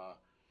steps?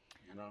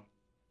 You know.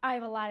 I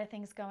have a lot of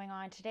things going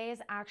on. Today is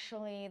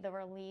actually the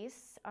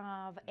release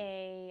of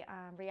a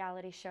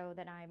reality show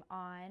that I'm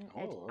on.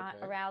 It's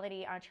a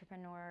reality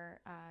entrepreneur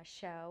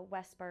show.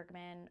 Wes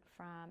Bergman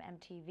from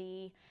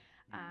MTV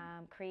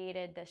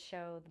created the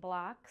show The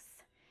Blocks,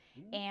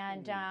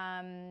 and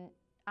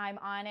I'm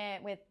on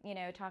it with, you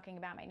know, talking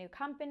about my new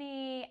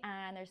company,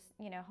 and there's,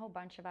 you know, a whole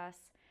bunch of us.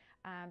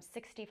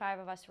 65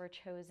 of us were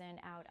chosen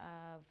out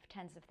of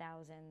tens of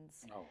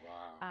thousands. Oh,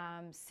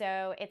 wow.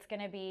 So it's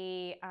going to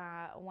be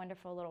a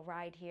wonderful little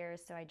ride here.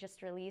 So I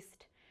just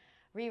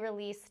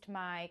re-released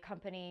my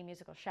company,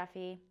 Musical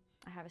Chefy.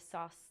 I have a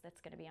sauce that's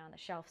going to be on the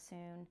shelf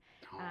soon.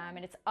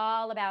 And it's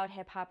all about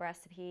hip-hop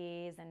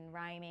recipes and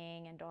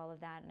rhyming and all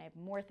of that. And I have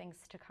more things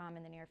to come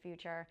in the near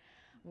future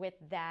with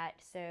that.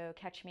 So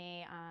catch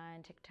me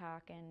on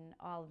TikTok and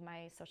all of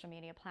my social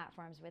media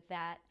platforms with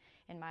that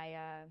and my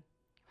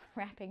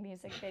rapping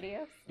music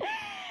videos.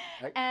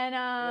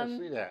 And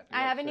see that.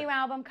 I have a new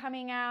album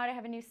coming out. I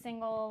have a new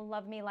single,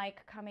 Love Me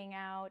Like, coming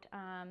out.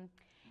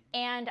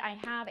 And I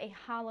have a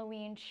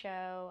Halloween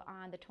show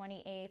on the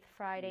 28th,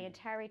 Friday in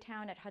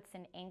Tarrytown at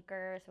Hudson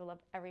Anchor. So we'd love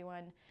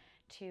everyone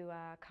to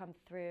come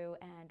through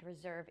and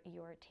reserve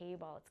your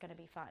table. It's going to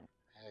be fun.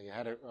 You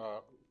had it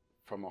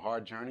from a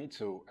hard journey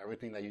to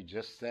everything that you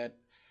just said.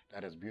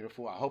 That is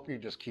beautiful. I hope you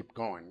just keep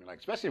going, like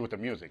especially with the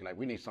music. Like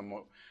we need some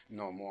more,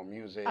 more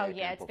music. Oh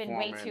yeah, it's been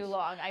way too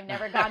long. I've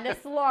never gone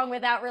this long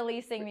without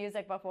releasing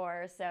music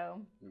before.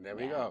 So there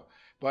we go.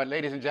 But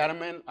ladies and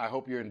gentlemen, I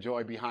hope you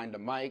enjoy Behind the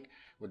Mic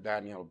with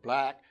Danille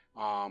Black.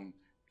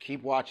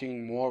 Keep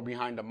watching more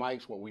Behind the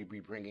Mics, where we be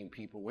bringing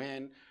people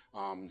in,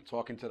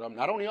 talking to them,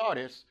 not only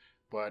artists,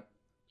 but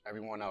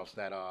everyone else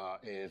that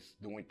is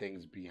doing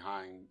things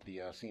behind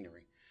the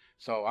scenery.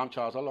 So I'm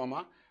Charles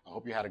Laloma. I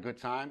hope you had a good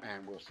time,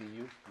 and we'll see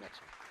you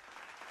next week.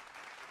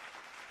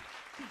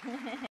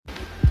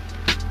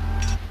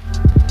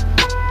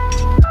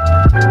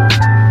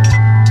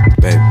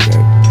 Baby,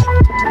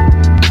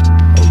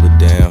 hold it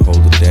down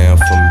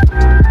for me.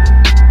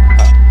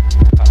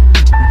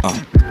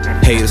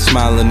 Haters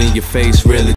smiling in your face, really.